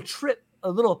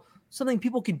little something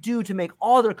people can do to make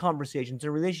all their conversations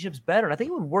and relationships better. And I think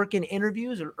it would work in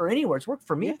interviews or anywhere. It's worked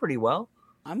for me pretty well.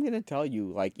 I'm going to tell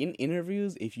you, like, in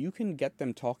interviews, if you can get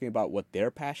them talking about what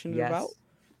they're passionate about,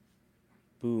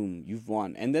 boom, you've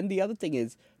won. And then the other thing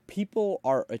is, people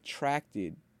are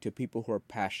attracted to people who are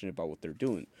passionate about what they're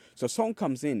doing. So if someone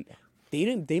comes in,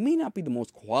 they may not be the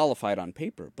most qualified on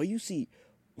paper, but you see,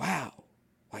 wow,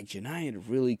 like, Jonaed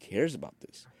really cares about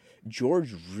this.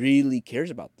 George really cares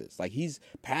about this. Like, he's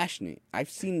passionate. I've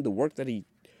seen the work that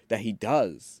he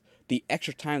does, the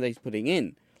extra time that he's putting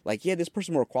in. Like, yeah, this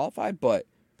person's more qualified, but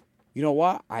you know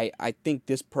what? I think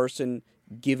this person,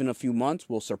 given a few months,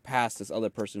 will surpass this other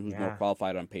person who's more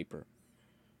qualified on paper.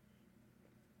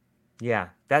 Yeah,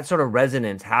 that sort of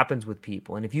resonance happens with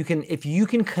people. And if you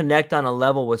can connect on a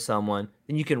level with someone,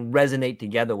 then you can resonate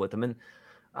together with them. And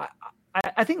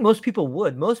I think most people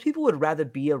would. Most people would rather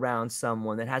be around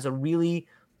someone that has a really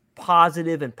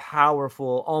positive and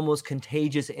powerful, almost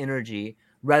contagious energy,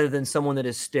 rather than someone that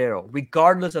is sterile,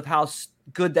 regardless of how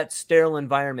good that sterile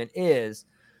environment is,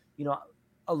 you know,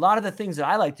 a lot of the things that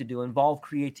I like to do involve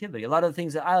creativity. A lot of the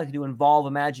things that I like to do involve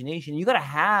imagination. You got to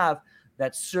have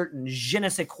that certain je ne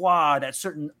sais quoi, that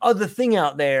certain other thing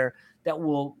out there that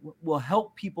will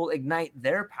help people ignite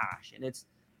their passion. It's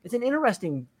an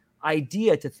interesting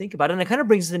idea to think about, and it kind of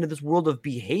brings us into this world of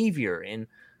behavior and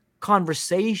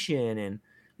conversation, and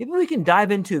maybe we can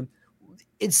dive into.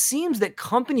 It seems that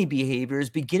company behavior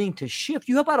is beginning to shift.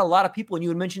 You help out a lot of people, and you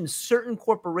had mentioned certain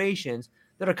corporations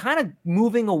that are kind of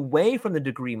moving away from the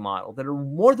degree model, that are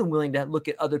more than willing to look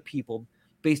at other people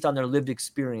based on their lived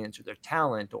experience or their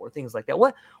talent or things like that.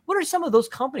 What are some of those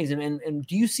companies, and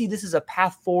do you see this as a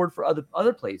path forward for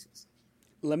other places?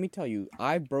 Let me tell you,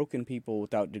 I've broken people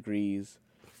without degrees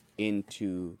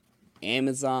into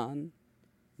Amazon,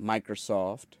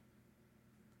 Microsoft,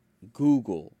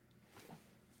 Google.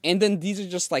 And then these are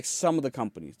just like some of the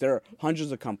companies. There are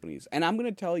hundreds of companies. And I'm going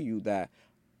to tell you that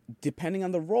depending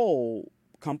on the role,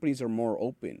 companies are more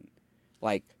open.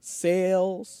 Like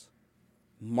sales,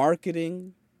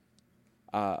 marketing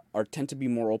tend to be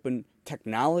more open.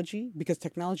 Technology, because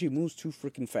technology moves too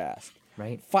freaking fast.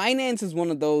 Right. Finance is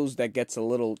one of those that gets a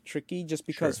little tricky just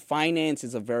because finance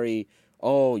is a very,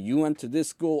 oh, you went to this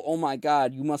school, oh my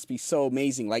God, you must be so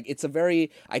amazing. Like it's a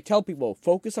very, I tell people,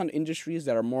 focus on industries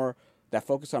that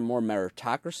focus on more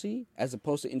meritocracy as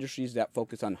opposed to industries that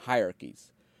focus on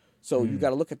hierarchies. So you got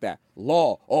to look at that.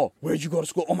 Law, oh, where'd you go to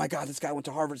school? Oh my God, this guy went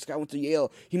to Harvard, this guy went to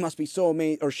Yale. He must be so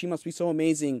amazing, or she must be so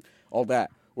amazing, all that.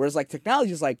 Whereas like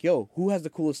technology is like, yo, who has the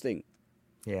coolest thing?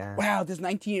 Yeah. Wow, this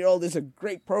 19-year-old is a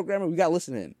great programmer. We got to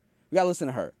listen to him. We got to listen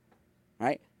to her,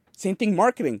 right? Same thing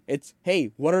marketing. It's,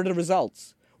 hey, what are the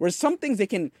results? Whereas some things they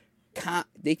can,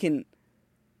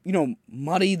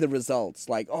 muddy the results.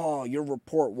 Like, oh, your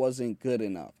report wasn't good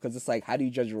enough. Because it's like, how do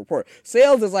you judge a report?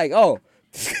 Sales is like, oh,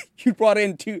 you brought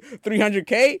in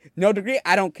 $300K, no degree,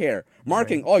 I don't care.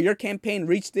 Marketing, oh, your campaign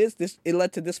reached this, it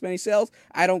led to this many sales,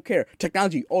 I don't care.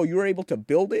 Technology, oh, you were able to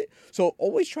build it. So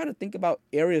always try to think about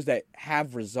areas that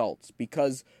have results,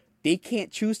 because they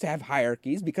can't choose to have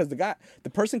hierarchies, because the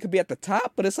person could be at the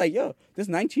top, but it's like, yo, this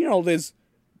 19-year-old is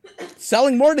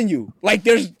selling more than you. Like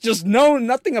there's just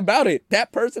nothing about it.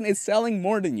 That person is selling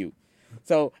more than you.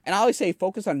 So, and I always say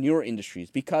focus on newer industries,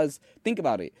 because think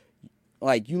about it.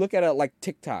 Like, you look at it like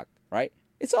TikTok, right?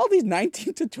 It's all these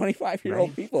 19 to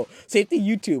 25-year-old people. Same thing,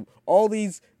 YouTube. All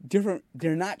these different,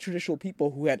 they're not traditional people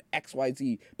who had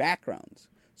XYZ backgrounds.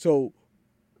 So,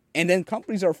 and then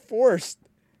companies are forced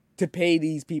to pay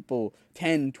these people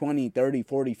 10, 20, 30,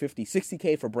 40, 50,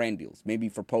 60K for brand deals, maybe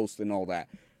for posts and all that.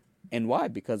 And why?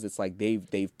 Because it's like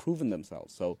they've proven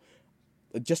themselves. So,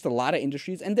 just a lot of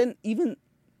industries. And then even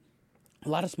a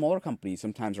lot of smaller companies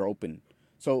sometimes are open.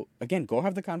 So, again, go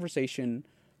have the conversation,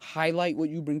 highlight what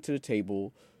you bring to the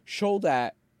table, show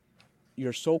that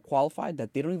you're so qualified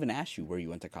that they don't even ask you where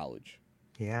you went to college.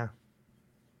 Yeah.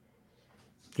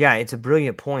 Yeah, it's a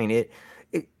brilliant point.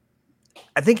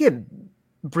 I think it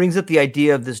brings up the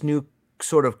idea of this new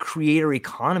sort of creator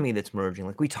economy that's merging.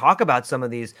 Like we talk about some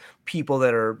of these people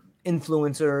that are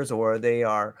influencers, or they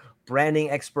are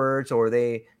branding experts, or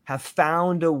they have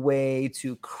found a way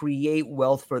to create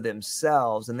wealth for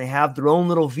themselves, and they have their own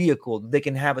little vehicle. They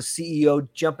can have a CEO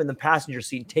jump in the passenger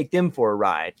seat and take them for a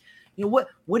ride. You know,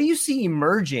 what do you see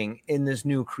emerging in this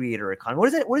new creator economy?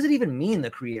 What does it even mean, the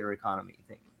creator economy, you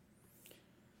think?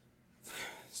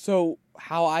 So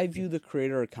how I view the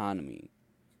creator economy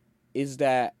is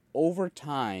that over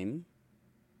time,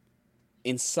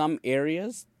 in some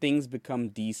areas, things become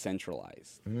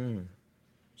decentralized.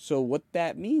 So what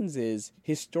that means is,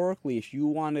 historically, if you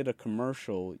wanted a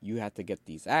commercial, you had to get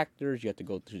these actors, you had to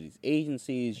go through these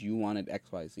agencies, you wanted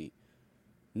XYZ.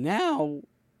 Now,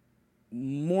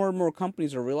 more and more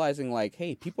companies are realizing, like,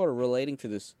 hey, people are relating to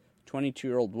this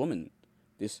 22-year-old woman,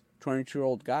 this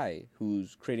 22-year-old guy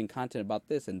who's creating content about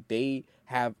this, and they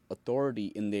have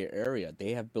authority in their area.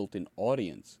 They have built an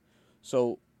audience.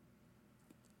 So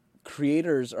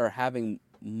creators are having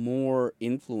more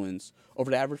influence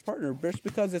over the average partner, just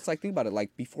because it's like, think about it,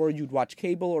 like before you'd watch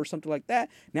cable or something like that,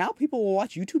 now people will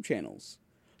watch YouTube channels,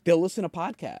 they'll listen to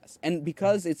podcasts, and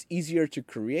because it's easier to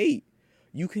create,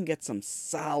 you can get some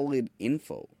solid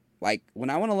info. Like when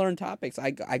I want to learn topics,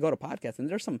 I go to podcasts, and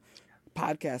there's some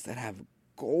podcasts that have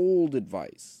gold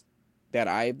advice that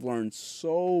I've learned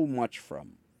so much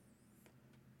from,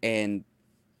 and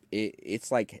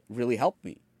it's like really helped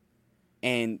me.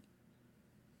 And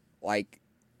like,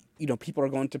 you know, people are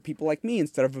going to people like me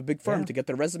instead of a big firm to get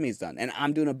their resumes done. And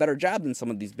I'm doing a better job than some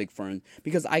of these big firms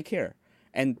because I care.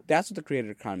 And that's what the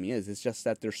creator economy is. It's just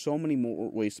that there's so many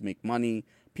more ways to make money.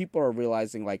 People are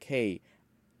realizing like, hey,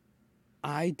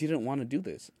 I didn't want to do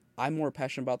this. I'm more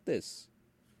passionate about this.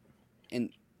 And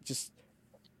just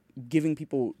giving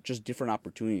people just different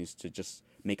opportunities to just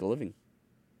make a living.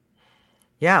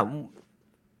 Yeah.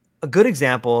 A good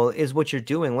example is what you're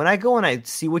doing. When I go and I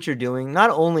see what you're doing,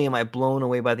 not only am I blown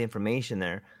away by the information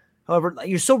there, however,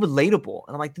 you're so relatable.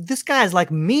 And I'm like, this guy's like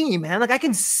me, man. Like I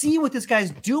can see what this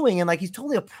guy's doing. And like, he's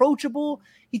totally approachable.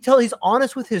 He's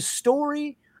honest with his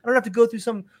story. I don't have to go through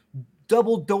some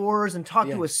double doors and talk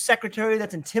to a secretary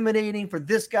that's intimidating for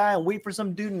this guy and wait for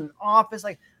some dude in an office.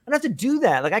 Like I don't have to do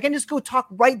that. Like I can just go talk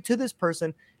right to this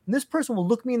person. And this person will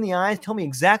look me in the eyes, tell me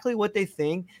exactly what they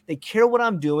think. They care what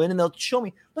I'm doing, and they'll show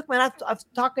me, look, man, I've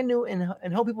talking to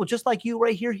and help people just like you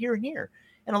right here, here, and here.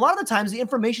 And a lot of the times the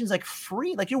information is like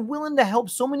free. Like you're willing to help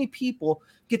so many people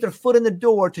get their foot in the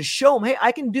door to show them, hey,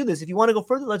 I can do this. If you want to go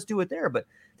further, let's do it there. But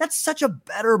that's such a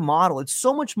better model. It's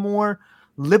so much more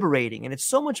liberating, and it's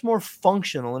so much more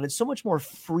functional, and it's so much more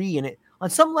free. And it, on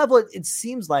some level, it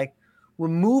seems like we're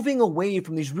moving away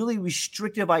from these really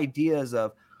restrictive ideas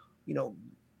of,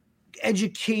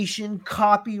 education,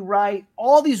 copyright,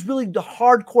 all these really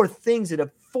hardcore things that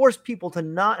have forced people to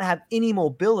not have any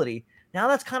mobility. Now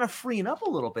that's kind of freeing up a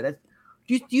little bit.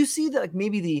 Do you see that, like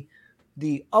maybe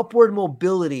the upward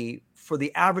mobility for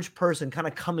the average person kind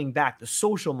of coming back, the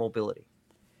social mobility?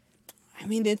 I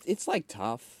mean, it's like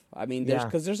tough. I mean,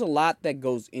 there's a lot that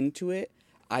goes into it.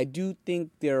 I do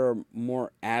think there are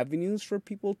more avenues for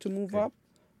people to move up,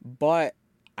 but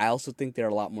I also think there are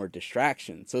a lot more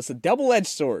distractions. So it's a double-edged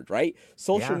sword, right?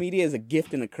 Social media is a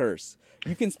gift and a curse.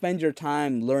 You can spend your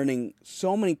time learning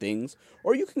so many things,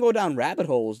 or you can go down rabbit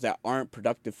holes that aren't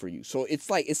productive for you. So it's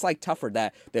like tougher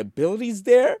that the ability's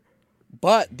there,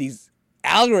 but these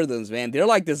algorithms, man, they're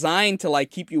like designed to like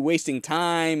keep you wasting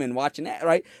time and watching that,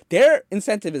 right? Their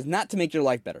incentive is not to make your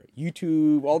life better.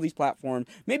 YouTube, all these platforms,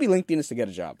 maybe LinkedIn is to get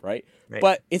a job, right?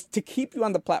 But it's to keep you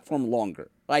on the platform longer.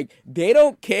 Like they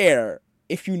don't care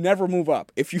if you never move up.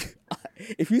 If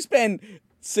you spend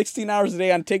 16 hours a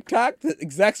day on TikTok, the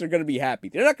execs are going to be happy.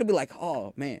 They're not going to be like,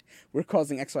 oh, man, we're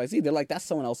causing XYZ. They're like, that's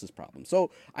someone else's problem.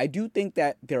 So I do think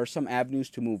that there are some avenues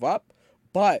to move up,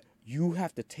 but you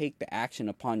have to take the action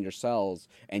upon yourselves,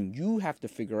 and you have to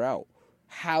figure out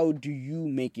how do you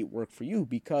make it work for you.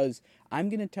 Because I'm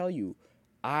going to tell you,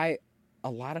 a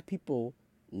lot of people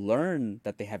learn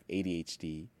that they have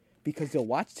ADHD because they'll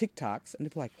watch TikToks and they'll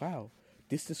be like, wow,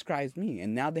 this describes me.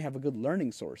 And now they have a good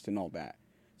learning source and all that.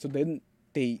 So then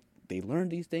they learn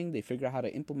these things, they figure out how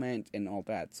to implement and all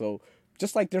that. So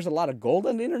just like there's a lot of gold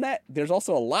on the internet, there's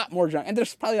also a lot more junk. And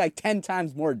there's probably like 10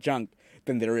 times more junk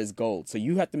than there is gold. So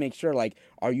you have to make sure, like,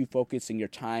 are you focusing your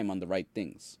time on the right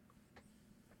things?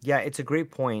 Yeah, it's a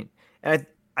great point. And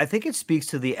I think it speaks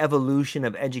to the evolution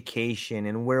of education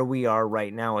and where we are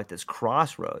right now at this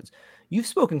crossroads. You've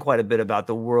spoken quite a bit about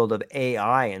the world of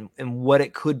AI and what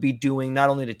it could be doing, not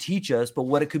only to teach us, but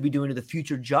what it could be doing to the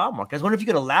future job market. I was wondering if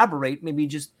you could elaborate, maybe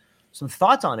just some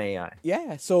thoughts on AI.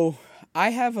 Yeah, so I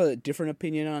have a different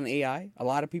opinion on AI. A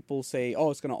lot of people say,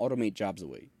 oh, it's going to automate jobs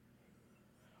away.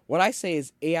 What I say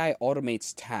is AI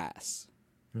automates tasks.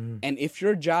 And if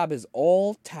your job is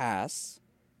all tasks,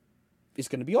 it's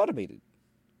going to be automated.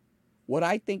 What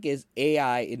I think is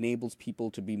AI enables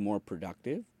people to be more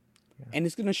productive. And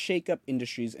it's going to shake up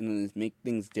industries and make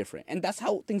things different. And that's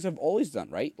how things have always done,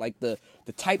 right? Like the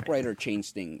typewriter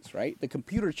changed things, right? The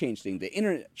computer changed things. The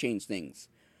internet changed things.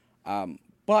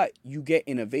 But you get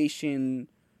innovation,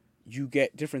 you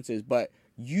get differences. But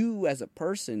you as a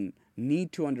person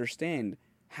need to understand,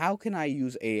 how can I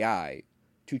use AI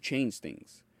to change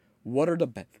things? What are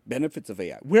the benefits of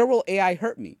AI? Where will AI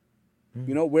hurt me?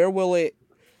 Where will it...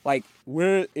 Like,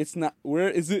 where is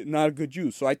it not a good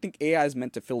use? So I think AI is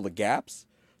meant to fill the gaps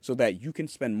so that you can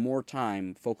spend more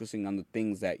time focusing on the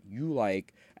things that you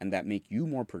like and that make you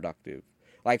more productive.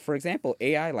 Like, for example,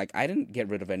 AI, like, I didn't get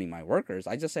rid of any of my workers.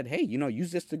 I just said, hey,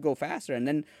 use this to go faster. And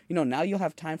then, now you'll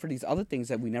have time for these other things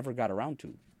that we never got around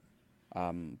to.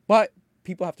 But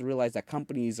people have to realize that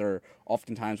companies are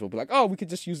oftentimes will be like, oh, we could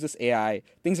just use this AI.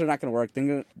 Things are not going to work. They're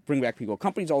going to bring back people.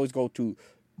 Companies always go to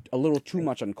a little too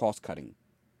much on cost cutting.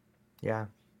 Yeah.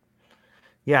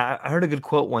 Yeah, I heard a good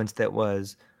quote once that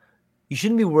was, you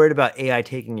shouldn't be worried about AI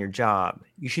taking your job.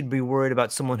 You should be worried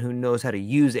about someone who knows how to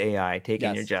use AI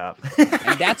taking your job.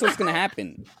 And that's what's going to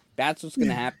happen. That's what's going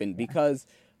to happen because,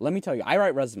 let me tell you, I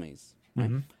write resumes.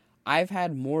 Right? I've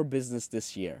had more business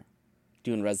this year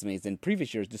doing resumes than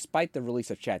previous years, despite the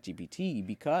release of ChatGPT,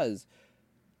 because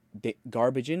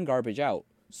garbage in, garbage out.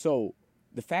 So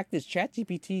the fact is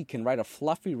ChatGPT can write a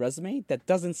fluffy resume that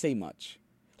doesn't say much.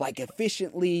 Like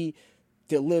efficiently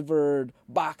delivered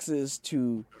boxes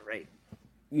to,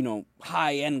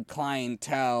 high-end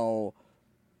clientele,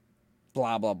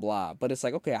 blah, blah, blah. But it's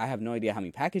like, okay, I have no idea how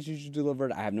many packages you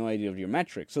delivered. I have no idea of your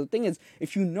metrics. So the thing is,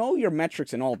 if you know your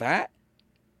metrics and all that,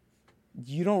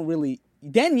 you don't really,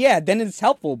 then it's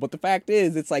helpful. But the fact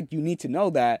is, it's like you need to know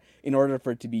that in order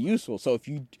for it to be useful. So if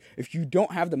you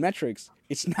don't have the metrics,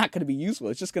 it's not going to be useful.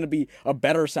 It's just going to be a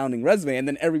better sounding resume, and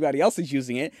then everybody else is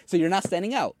using it, so you're not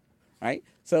standing out, right?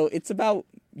 So it's about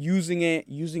using it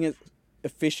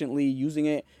efficiently, using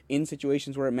it in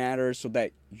situations where it matters, so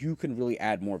that you can really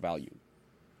add more value.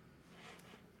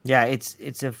 Yeah,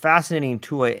 it's a fascinating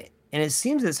tool, and it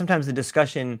seems that sometimes the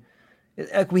discussion,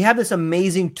 like, we have this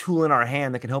amazing tool in our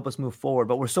hand that can help us move forward,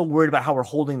 but we're so worried about how we're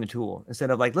holding the tool instead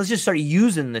of like, let's just start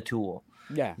using the tool.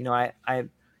 Yeah.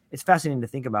 It's fascinating to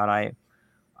think about.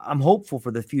 I'm hopeful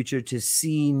for the future to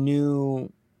see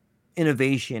new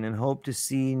innovation and hope to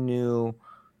see new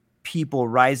people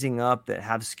rising up that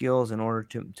have skills in order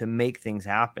to make things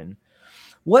happen.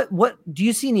 What do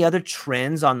you see any other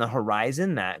trends on the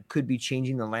horizon that could be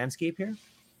changing the landscape here?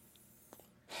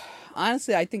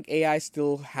 Honestly, I think AI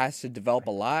still has to develop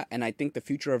a lot, and I think the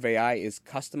future of AI is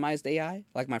customized AI.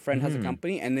 Like, my friend has a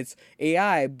company, and it's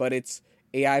AI, but it's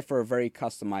AI for a very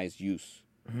customized use.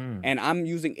 And I'm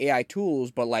using AI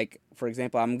tools, but like, for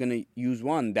example, I'm going to use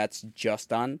one that's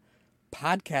just on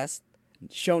podcast,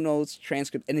 show notes,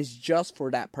 transcript, and it's just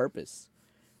for that purpose,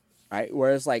 right?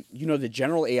 Whereas, like, the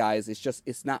general AIs,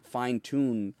 it's not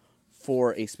fine-tuned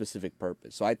for a specific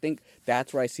purpose. So I think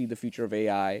that's where I see the future of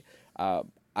AI.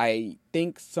 I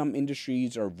think some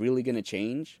industries are really going to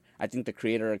change. I think the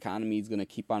creator economy is going to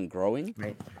keep on growing.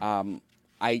 Right.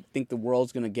 I think the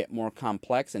world's going to get more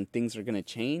complex and things are going to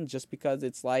change just because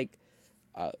it's like,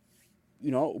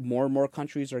 more and more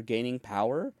countries are gaining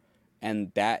power,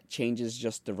 and that changes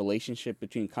just the relationship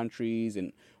between countries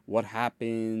and what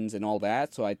happens and all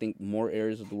that. So I think more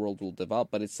areas of the world will develop,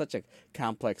 but it's such a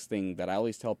complex thing that I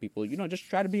always tell people, just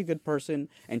try to be a good person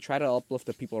and try to uplift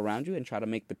the people around you and try to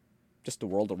make the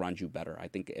world around you better. I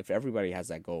think if everybody has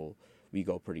that goal, we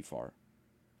go pretty far.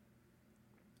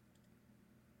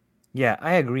 Yeah,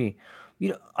 I agree.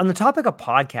 On the topic of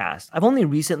podcasts, I've only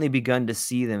recently begun to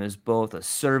see them as both a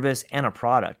service and a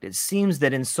product. It seems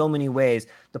that in so many ways,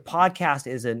 the podcast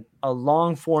is a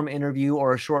long form interview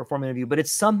or a short form interview, but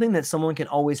it's something that someone can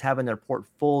always have in their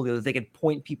portfolio that they can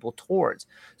point people towards.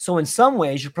 So in some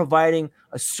ways, you're providing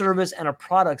a service and a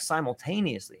product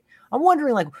simultaneously. I'm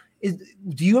wondering, like,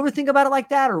 do you ever think about it like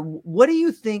that? Or what do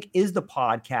you think is the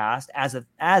podcast as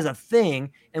a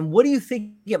thing? And what do you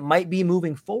think it might be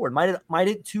moving forward? Might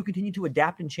it too continue to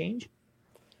adapt and change?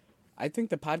 I think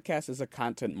the podcast is a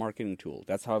content marketing tool.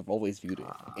 That's how I've always viewed it.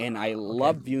 And I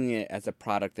love viewing it as a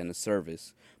product and a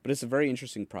service, but it's a very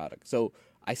interesting product. So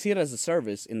I see it as a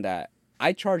service in that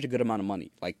I charge a good amount of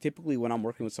money. Like, typically when I'm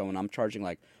working with someone, I'm charging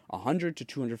like $100 to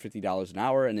 $250 an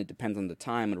hour, and it depends on the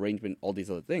time, arrangement, all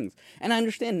these other things. And I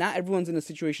understand not everyone's in a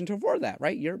situation to afford that,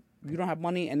 right? You don't have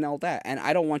money and all that, and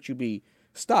I don't want you to be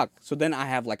stuck. So then I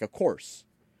have like a course,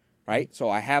 right? So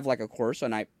I have like a course,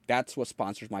 and that's what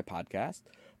sponsors my podcast.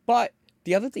 But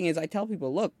the other thing is, I tell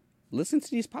people, look, listen to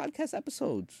these podcast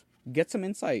episodes, get some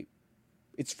insight.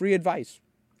 It's free advice.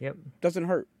 Yep, doesn't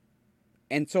hurt.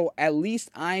 And so at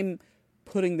least I'm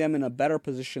putting them in a better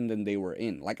position than they were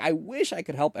in. Like, I wish I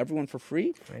could help everyone for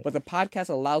free, right, but the podcast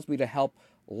allows me to help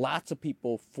lots of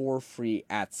people for free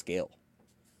at scale.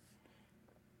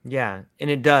 Yeah, and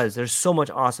it does. There's so much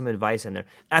awesome advice in there.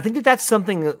 I think that's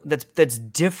something that's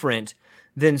different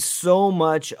than so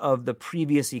much of the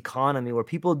previous economy, where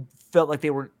people felt like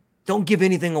don't give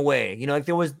anything away. Like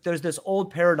there's this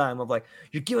old paradigm of like,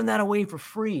 you're giving that away for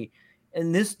free.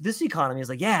 And this economy is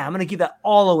like, yeah, I'm going to give that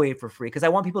all away for free because I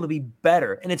want people to be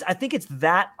better. And I think it's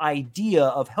that idea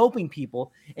of helping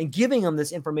people and giving them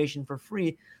this information for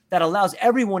free that allows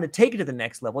everyone to take it to the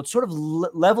next level. It's sort of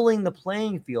leveling the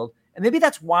playing field. And maybe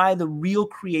that's why the real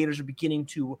creators are beginning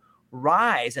to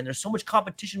rise. And there's so much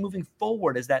competition moving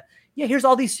forward, is that, yeah, here's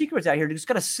all these secrets out here. You just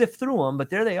got to sift through them, but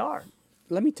there they are.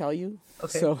 Let me tell you.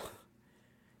 Okay. So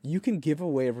you can give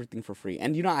away everything for free.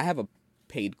 And, I have a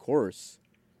paid course.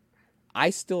 I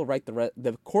still write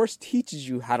the course teaches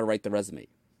you how to write the resume.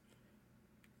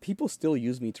 People still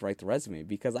use me to write the resume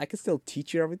because I can still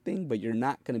teach you everything, but you're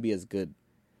not going to be as good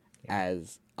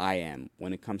as I am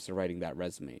when it comes to writing that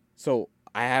resume. So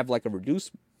I have like a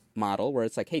reduced model where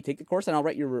it's like, hey, take the course and I'll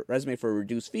write your resume for a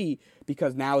reduced fee,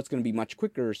 because now it's going to be much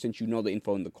quicker since you know the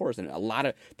info in the course. And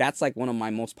that's like one of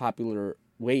my most popular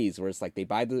ways, where it's like they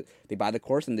buy the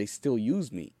course and they still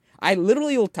use me. I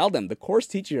literally will tell them, the course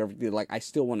teacher, everything, like, I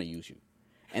still want to use you.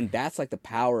 And that's like the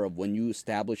power of when you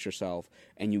establish yourself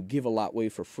and you give a lot away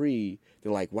for free.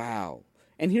 They're like, wow.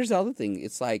 And here's the other thing.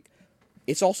 It's like,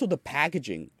 it's also the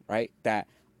packaging, right? That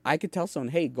I could tell someone,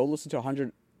 hey, go listen to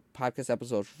 100 podcast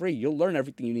episodes for free. You'll learn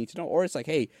everything you need to know. Or it's like,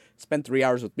 hey, spend 3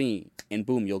 hours with me, and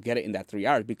boom, you'll get it in that 3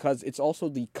 hours, because it's also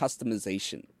the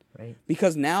customization. Right.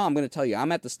 Because now I'm going to tell you,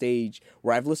 I'm at the stage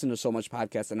where I've listened to so much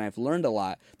podcasts and I've learned a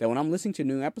lot that when I'm listening to a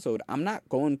new episode, I'm not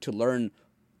going to learn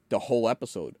the whole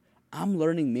episode. I'm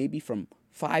learning maybe from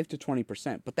 5 to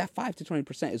 20%. But that 5 to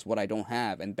 20% is what I don't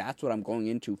have. And that's what I'm going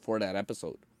into for that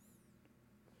episode.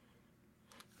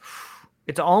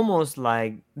 It's almost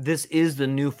like this is the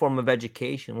new form of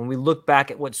education. When we look back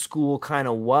at what school kind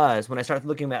of was, when I started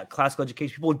looking at classical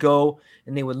education, people would go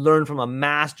and they would learn from a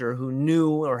master who knew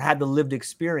or had the lived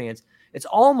experience. It's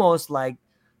almost like,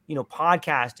 you know,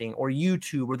 podcasting or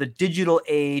YouTube or the digital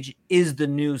age is the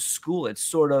new school. It's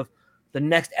sort of the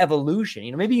next evolution.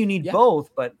 You know, maybe you need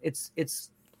both, but it's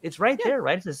right there,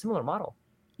 right? It's a similar model.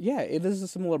 Yeah, it is a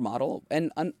similar model.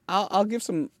 And I'll give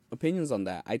some opinions on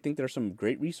that. I think there are some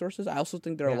great resources. I also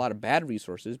think there are a lot of bad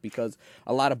resources, because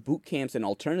a lot of boot camps and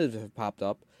alternatives have popped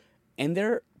up, and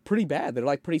they're pretty bad. They're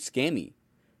like pretty scammy.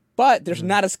 But there's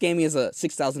not as scammy as a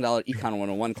 $6,000 Econ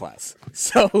 101 class.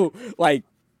 So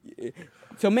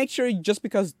make sure, just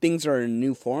because things are in a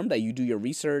new form, that you do your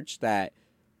research, that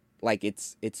like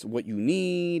it's what you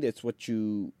need, it's what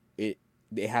it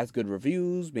has good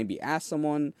reviews, maybe ask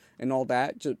someone and all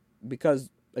that. Just because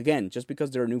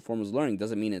there are new forms of learning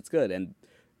doesn't mean it's good. And,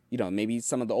 you know, maybe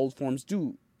some of the old forms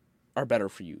are better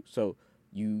for you. So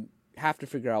you have to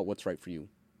figure out what's right for you.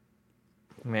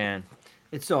 Man,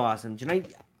 it's so awesome.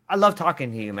 Jonaed, I love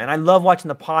talking to you, man. I love watching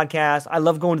the podcast. I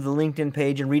love going to the LinkedIn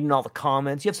page and reading all the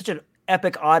comments. You have such an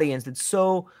epic audience that's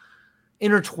so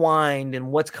intertwined in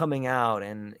what's coming out.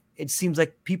 And it seems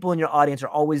like people in your audience are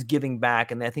always giving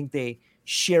back. And I think they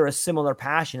share a similar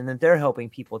passion, and that they're helping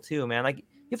people too, man. Like,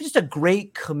 you have just a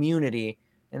great community.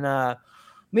 And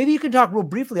maybe you can talk real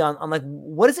briefly on like,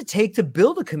 what does it take to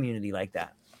build a community like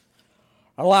that?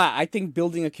 A lot. I think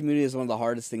building a community is one of the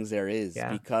hardest things there is,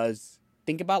 because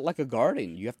think about like a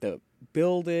garden. You have to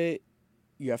build it,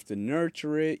 you have to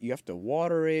nurture it, you have to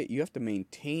water it, you have to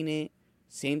maintain it.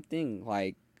 Same thing.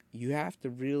 Like, you have to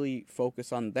really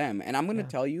focus on them. And I'm going to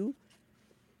tell you,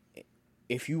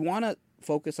 if you want to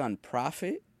focus on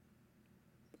profit,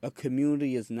 a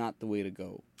community is not the way to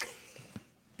go,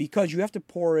 because you have to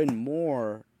pour in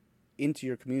more into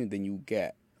your community than you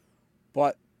get.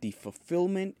 But the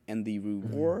fulfillment and the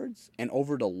rewards, and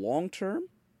over the long term,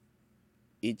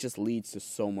 it just leads to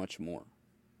so much more,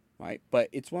 right? But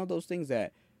it's one of those things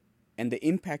that, and the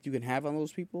impact you can have on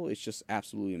those people is just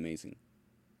absolutely amazing.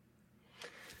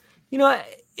 You know,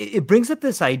 it brings up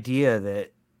this idea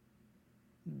that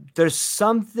there's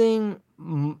something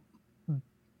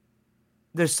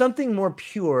more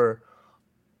pure.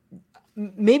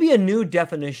 Maybe a new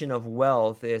definition of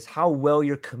wealth is how well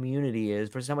your community is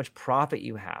versus how much profit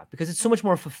you have, because it's so much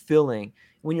more fulfilling.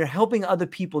 When you're helping other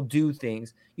people do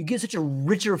things, you get such a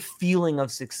richer feeling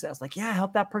of success. Like, yeah,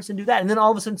 help that person do that. And then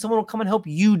all of a sudden someone will come and help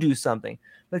you do something.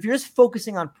 But if you're just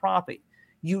focusing on profit,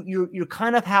 you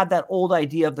kind of have that old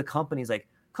idea of the companies. Like,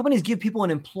 companies give people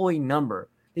an employee number.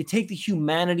 They take the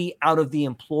humanity out of the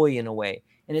employee in a way.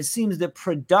 And it seems that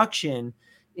production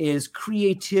is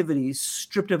creativity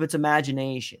stripped of its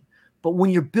imagination. But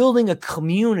when you're building a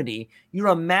community, you're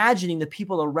imagining the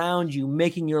people around you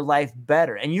making your life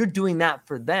better, and you're doing that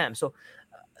for them. So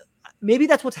maybe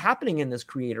that's what's happening in this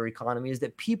creator economy, is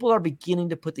that people are beginning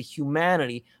to put the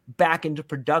humanity back into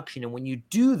production. And when you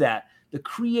do that, the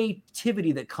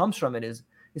creativity that comes from it is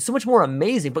so much more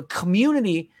amazing. But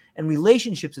community and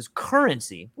relationships is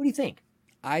currency. What do you think?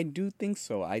 I do think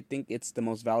so. I think it's the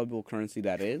most valuable currency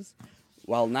that is.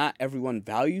 While not everyone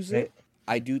values it,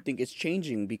 I do think it's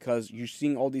changing, because you're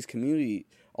seeing all these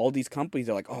companies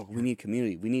are like, oh, we need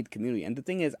community. And the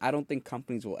thing is, I don't think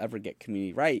companies will ever get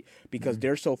community right, because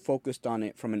they're so focused on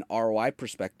it from an ROI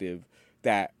perspective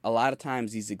that a lot of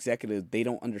times these executives, they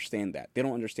don't understand that. They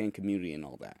don't understand community and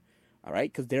all that. All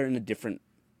right? Because they're in a different,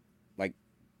 like,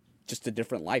 just a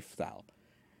different lifestyle.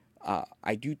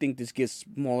 I do think this gives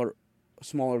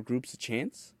smaller groups a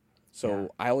chance. So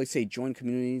I always say join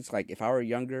communities. Like, if I were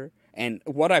younger, and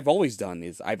what I've always done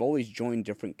is I've always joined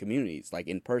different communities, like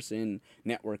in person,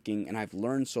 networking, and I've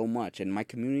learned so much. And my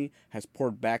community has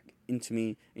poured back into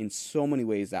me in so many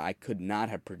ways that I could not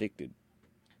have predicted.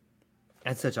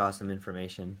 That's such awesome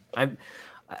information.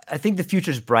 I think the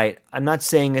future's bright. I'm not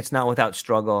saying it's not without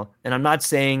struggle, and I'm not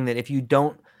saying that if you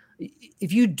don't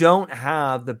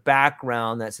have the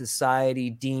background that society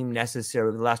deemed necessary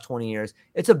over the last 20 years,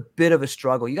 it's a bit of a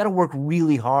struggle. You got to work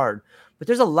really hard. But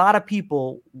there's a lot of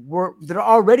people that are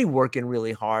already working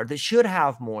really hard that should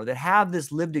have more, that have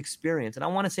this lived experience. And I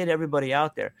want to say to everybody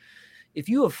out there, if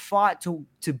you have fought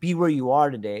to be where you are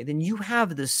today, then you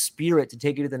have the spirit to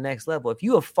take it to the next level. If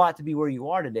you have fought to be where you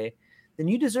are today, then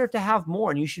you deserve to have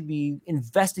more, and you should be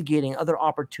investigating other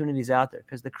opportunities out there,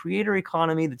 because the creator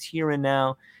economy that's here and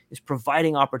now is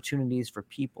providing opportunities for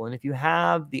people. And if you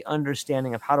have the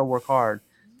understanding of how to work hard,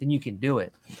 then you can do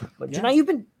it. But Jonaed, you've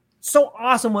been so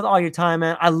awesome with all your time,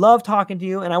 man. I love talking to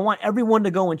you, and I want everyone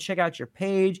to go and check out your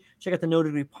page, check out the No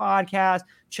Degree podcast,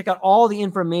 check out all the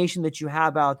information that you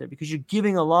have out there, because you're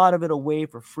giving a lot of it away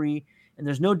for free. And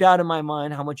there's no doubt in my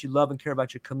mind how much you love and care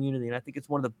about your community. And I think it's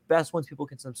one of the best ones people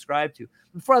can subscribe to.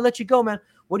 Before I let you go, man,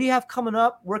 what do you have coming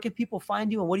up? Where can people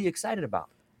find you, and what are you excited about?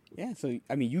 Yeah, so,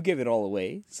 I mean, you give it all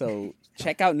away. So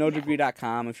check out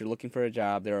nodegree.com if you're looking for a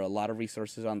job. There are a lot of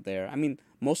resources on there. I mean,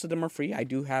 most of them are free. I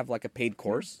do have like a paid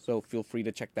course, so feel free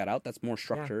to check that out. That's more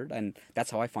structured, and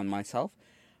that's how I fund myself.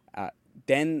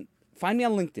 Then find me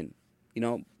on LinkedIn. You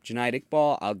know, Jonaed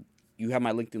Iqbal. You have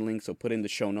my LinkedIn link, so put in the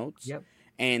show notes. Yep.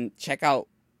 And check out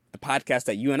the podcast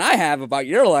that you and I have about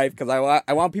your life, because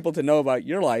I want people to know about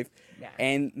your life. Yeah.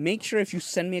 And make sure if you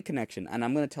send me a connection, and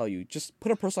I'm going to tell you, just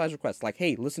put a personalized request like,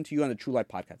 hey, listen to you on the True Life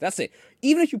podcast. That's it.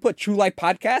 Even if you put True Life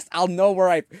podcast, I'll know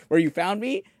where you found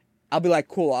me. I'll be like,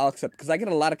 cool, I'll accept. Because I get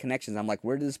a lot of connections. I'm like,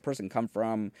 where did this person come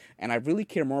from? And I really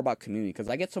care more about community, because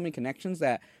I get so many connections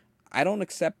that I don't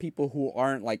accept people who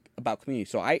aren't like about community.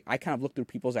 So I kind of look through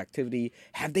people's activity.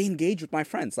 Have they engaged with my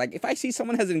friends? Like if I see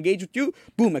someone has engaged with you,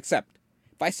 boom, accept.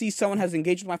 If I see someone has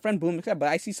engaged with my friend, boom, accept. But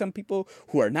I see some people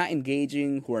who are not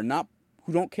engaging, who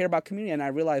don't care about community, and I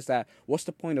realize that what's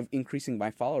the point of increasing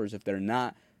my followers if they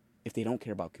don't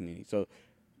care about community? So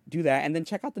do that, and then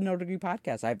check out the No Degree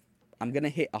podcast. I'm gonna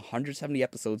hit 170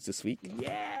 episodes this week.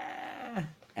 Yeah.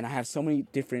 And I have so many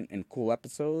different and cool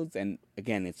episodes. And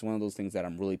again, it's one of those things that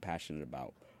I'm really passionate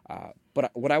about. But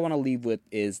what I want to leave with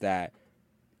is that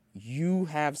you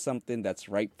have something that's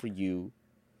right for you.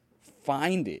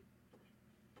 Find it.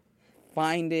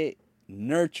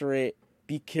 Nurture it.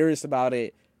 Be curious about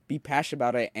it. Be passionate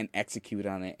about it, and execute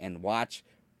on it, and watch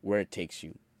where it takes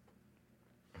you.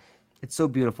 It's so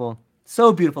beautiful.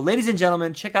 So beautiful. Ladies and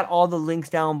gentlemen, check out all the links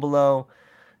down below.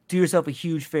 Do yourself a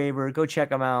huge favor. Go check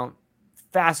them out.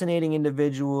 Fascinating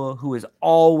individual who is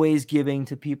always giving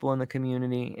to people in the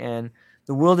community, and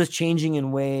the world is changing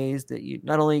in ways that you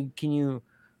not only can you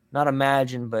not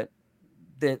imagine, but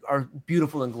that are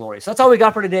beautiful and glorious. So that's all we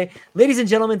got for today. Ladies and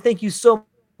gentlemen, thank you so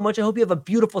much. I hope you have a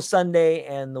beautiful Sunday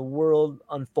and the world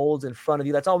unfolds in front of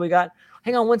you. That's all we got.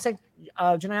 Hang on one sec.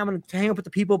 Jonaed, I'm going to hang up with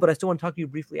the people, but I still want to talk to you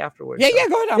briefly afterwards. Yeah,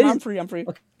 go ahead. I'm free.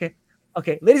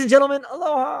 Okay. Ladies and gentlemen,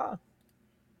 aloha.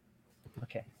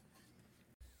 Okay.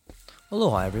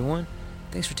 Aloha, everyone.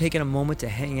 Thanks for taking a moment to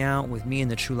hang out with me in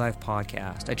the True Life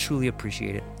podcast. I truly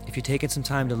appreciate it. If you're taking some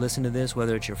time to listen to this,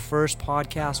 whether it's your first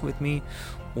podcast with me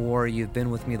or you've been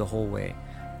with me the whole way,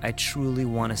 I truly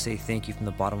want to say thank you from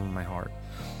the bottom of my heart.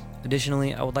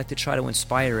 Additionally, I would like to try to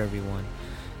inspire everyone.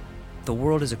 The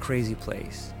world is a crazy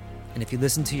place, and if you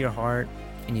listen to your heart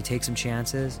and you take some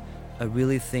chances, I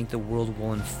really think the world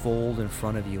will unfold in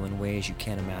front of you in ways you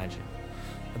can't imagine.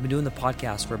 I've been doing the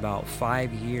podcast for about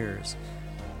 5 years.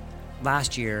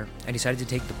 Last year, I decided to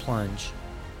take the plunge.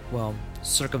 Well,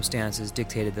 circumstances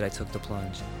dictated that I took the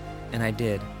plunge, and I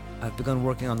did. I've begun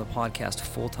working on the podcast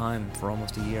full-time for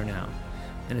almost a year now,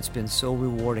 and it's been so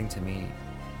rewarding to me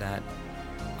that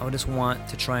I just want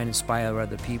to try and inspire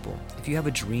other people. If you have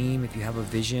a dream, if you have a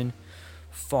vision,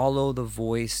 follow the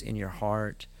voice in your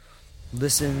heart.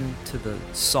 Listen to the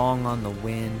song on the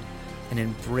wind and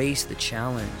embrace the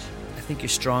challenge. I think you're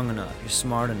strong enough, you're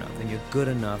smart enough, and you're good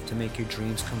enough to make your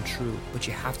dreams come true, but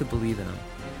you have to believe in them.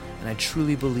 And I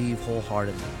truly believe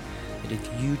wholeheartedly that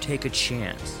if you take a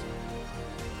chance,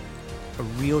 a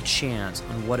real chance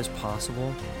on what is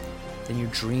possible, then your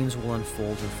dreams will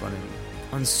unfold in front of you.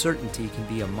 Uncertainty can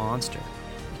be a monster.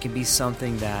 It can be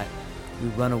something that we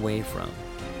run away from.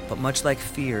 But much like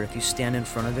fear, if you stand in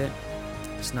front of it,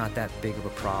 it's not that big of a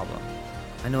problem.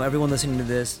 I know everyone listening to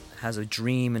this has a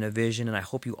dream and a vision, and I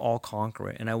hope you all conquer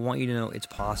it. And I want you to know it's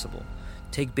possible.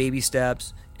 Take baby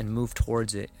steps and move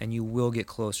towards it, and you will get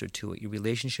closer to it. Your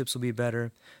relationships will be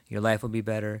better. Your life will be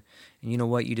better. And you know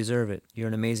what? You deserve it. You're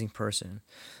an amazing person.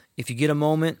 If you get a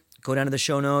moment, go down to the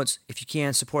show notes. If you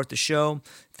can, support the show.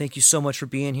 Thank you so much for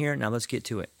being here. Now let's get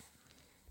to it.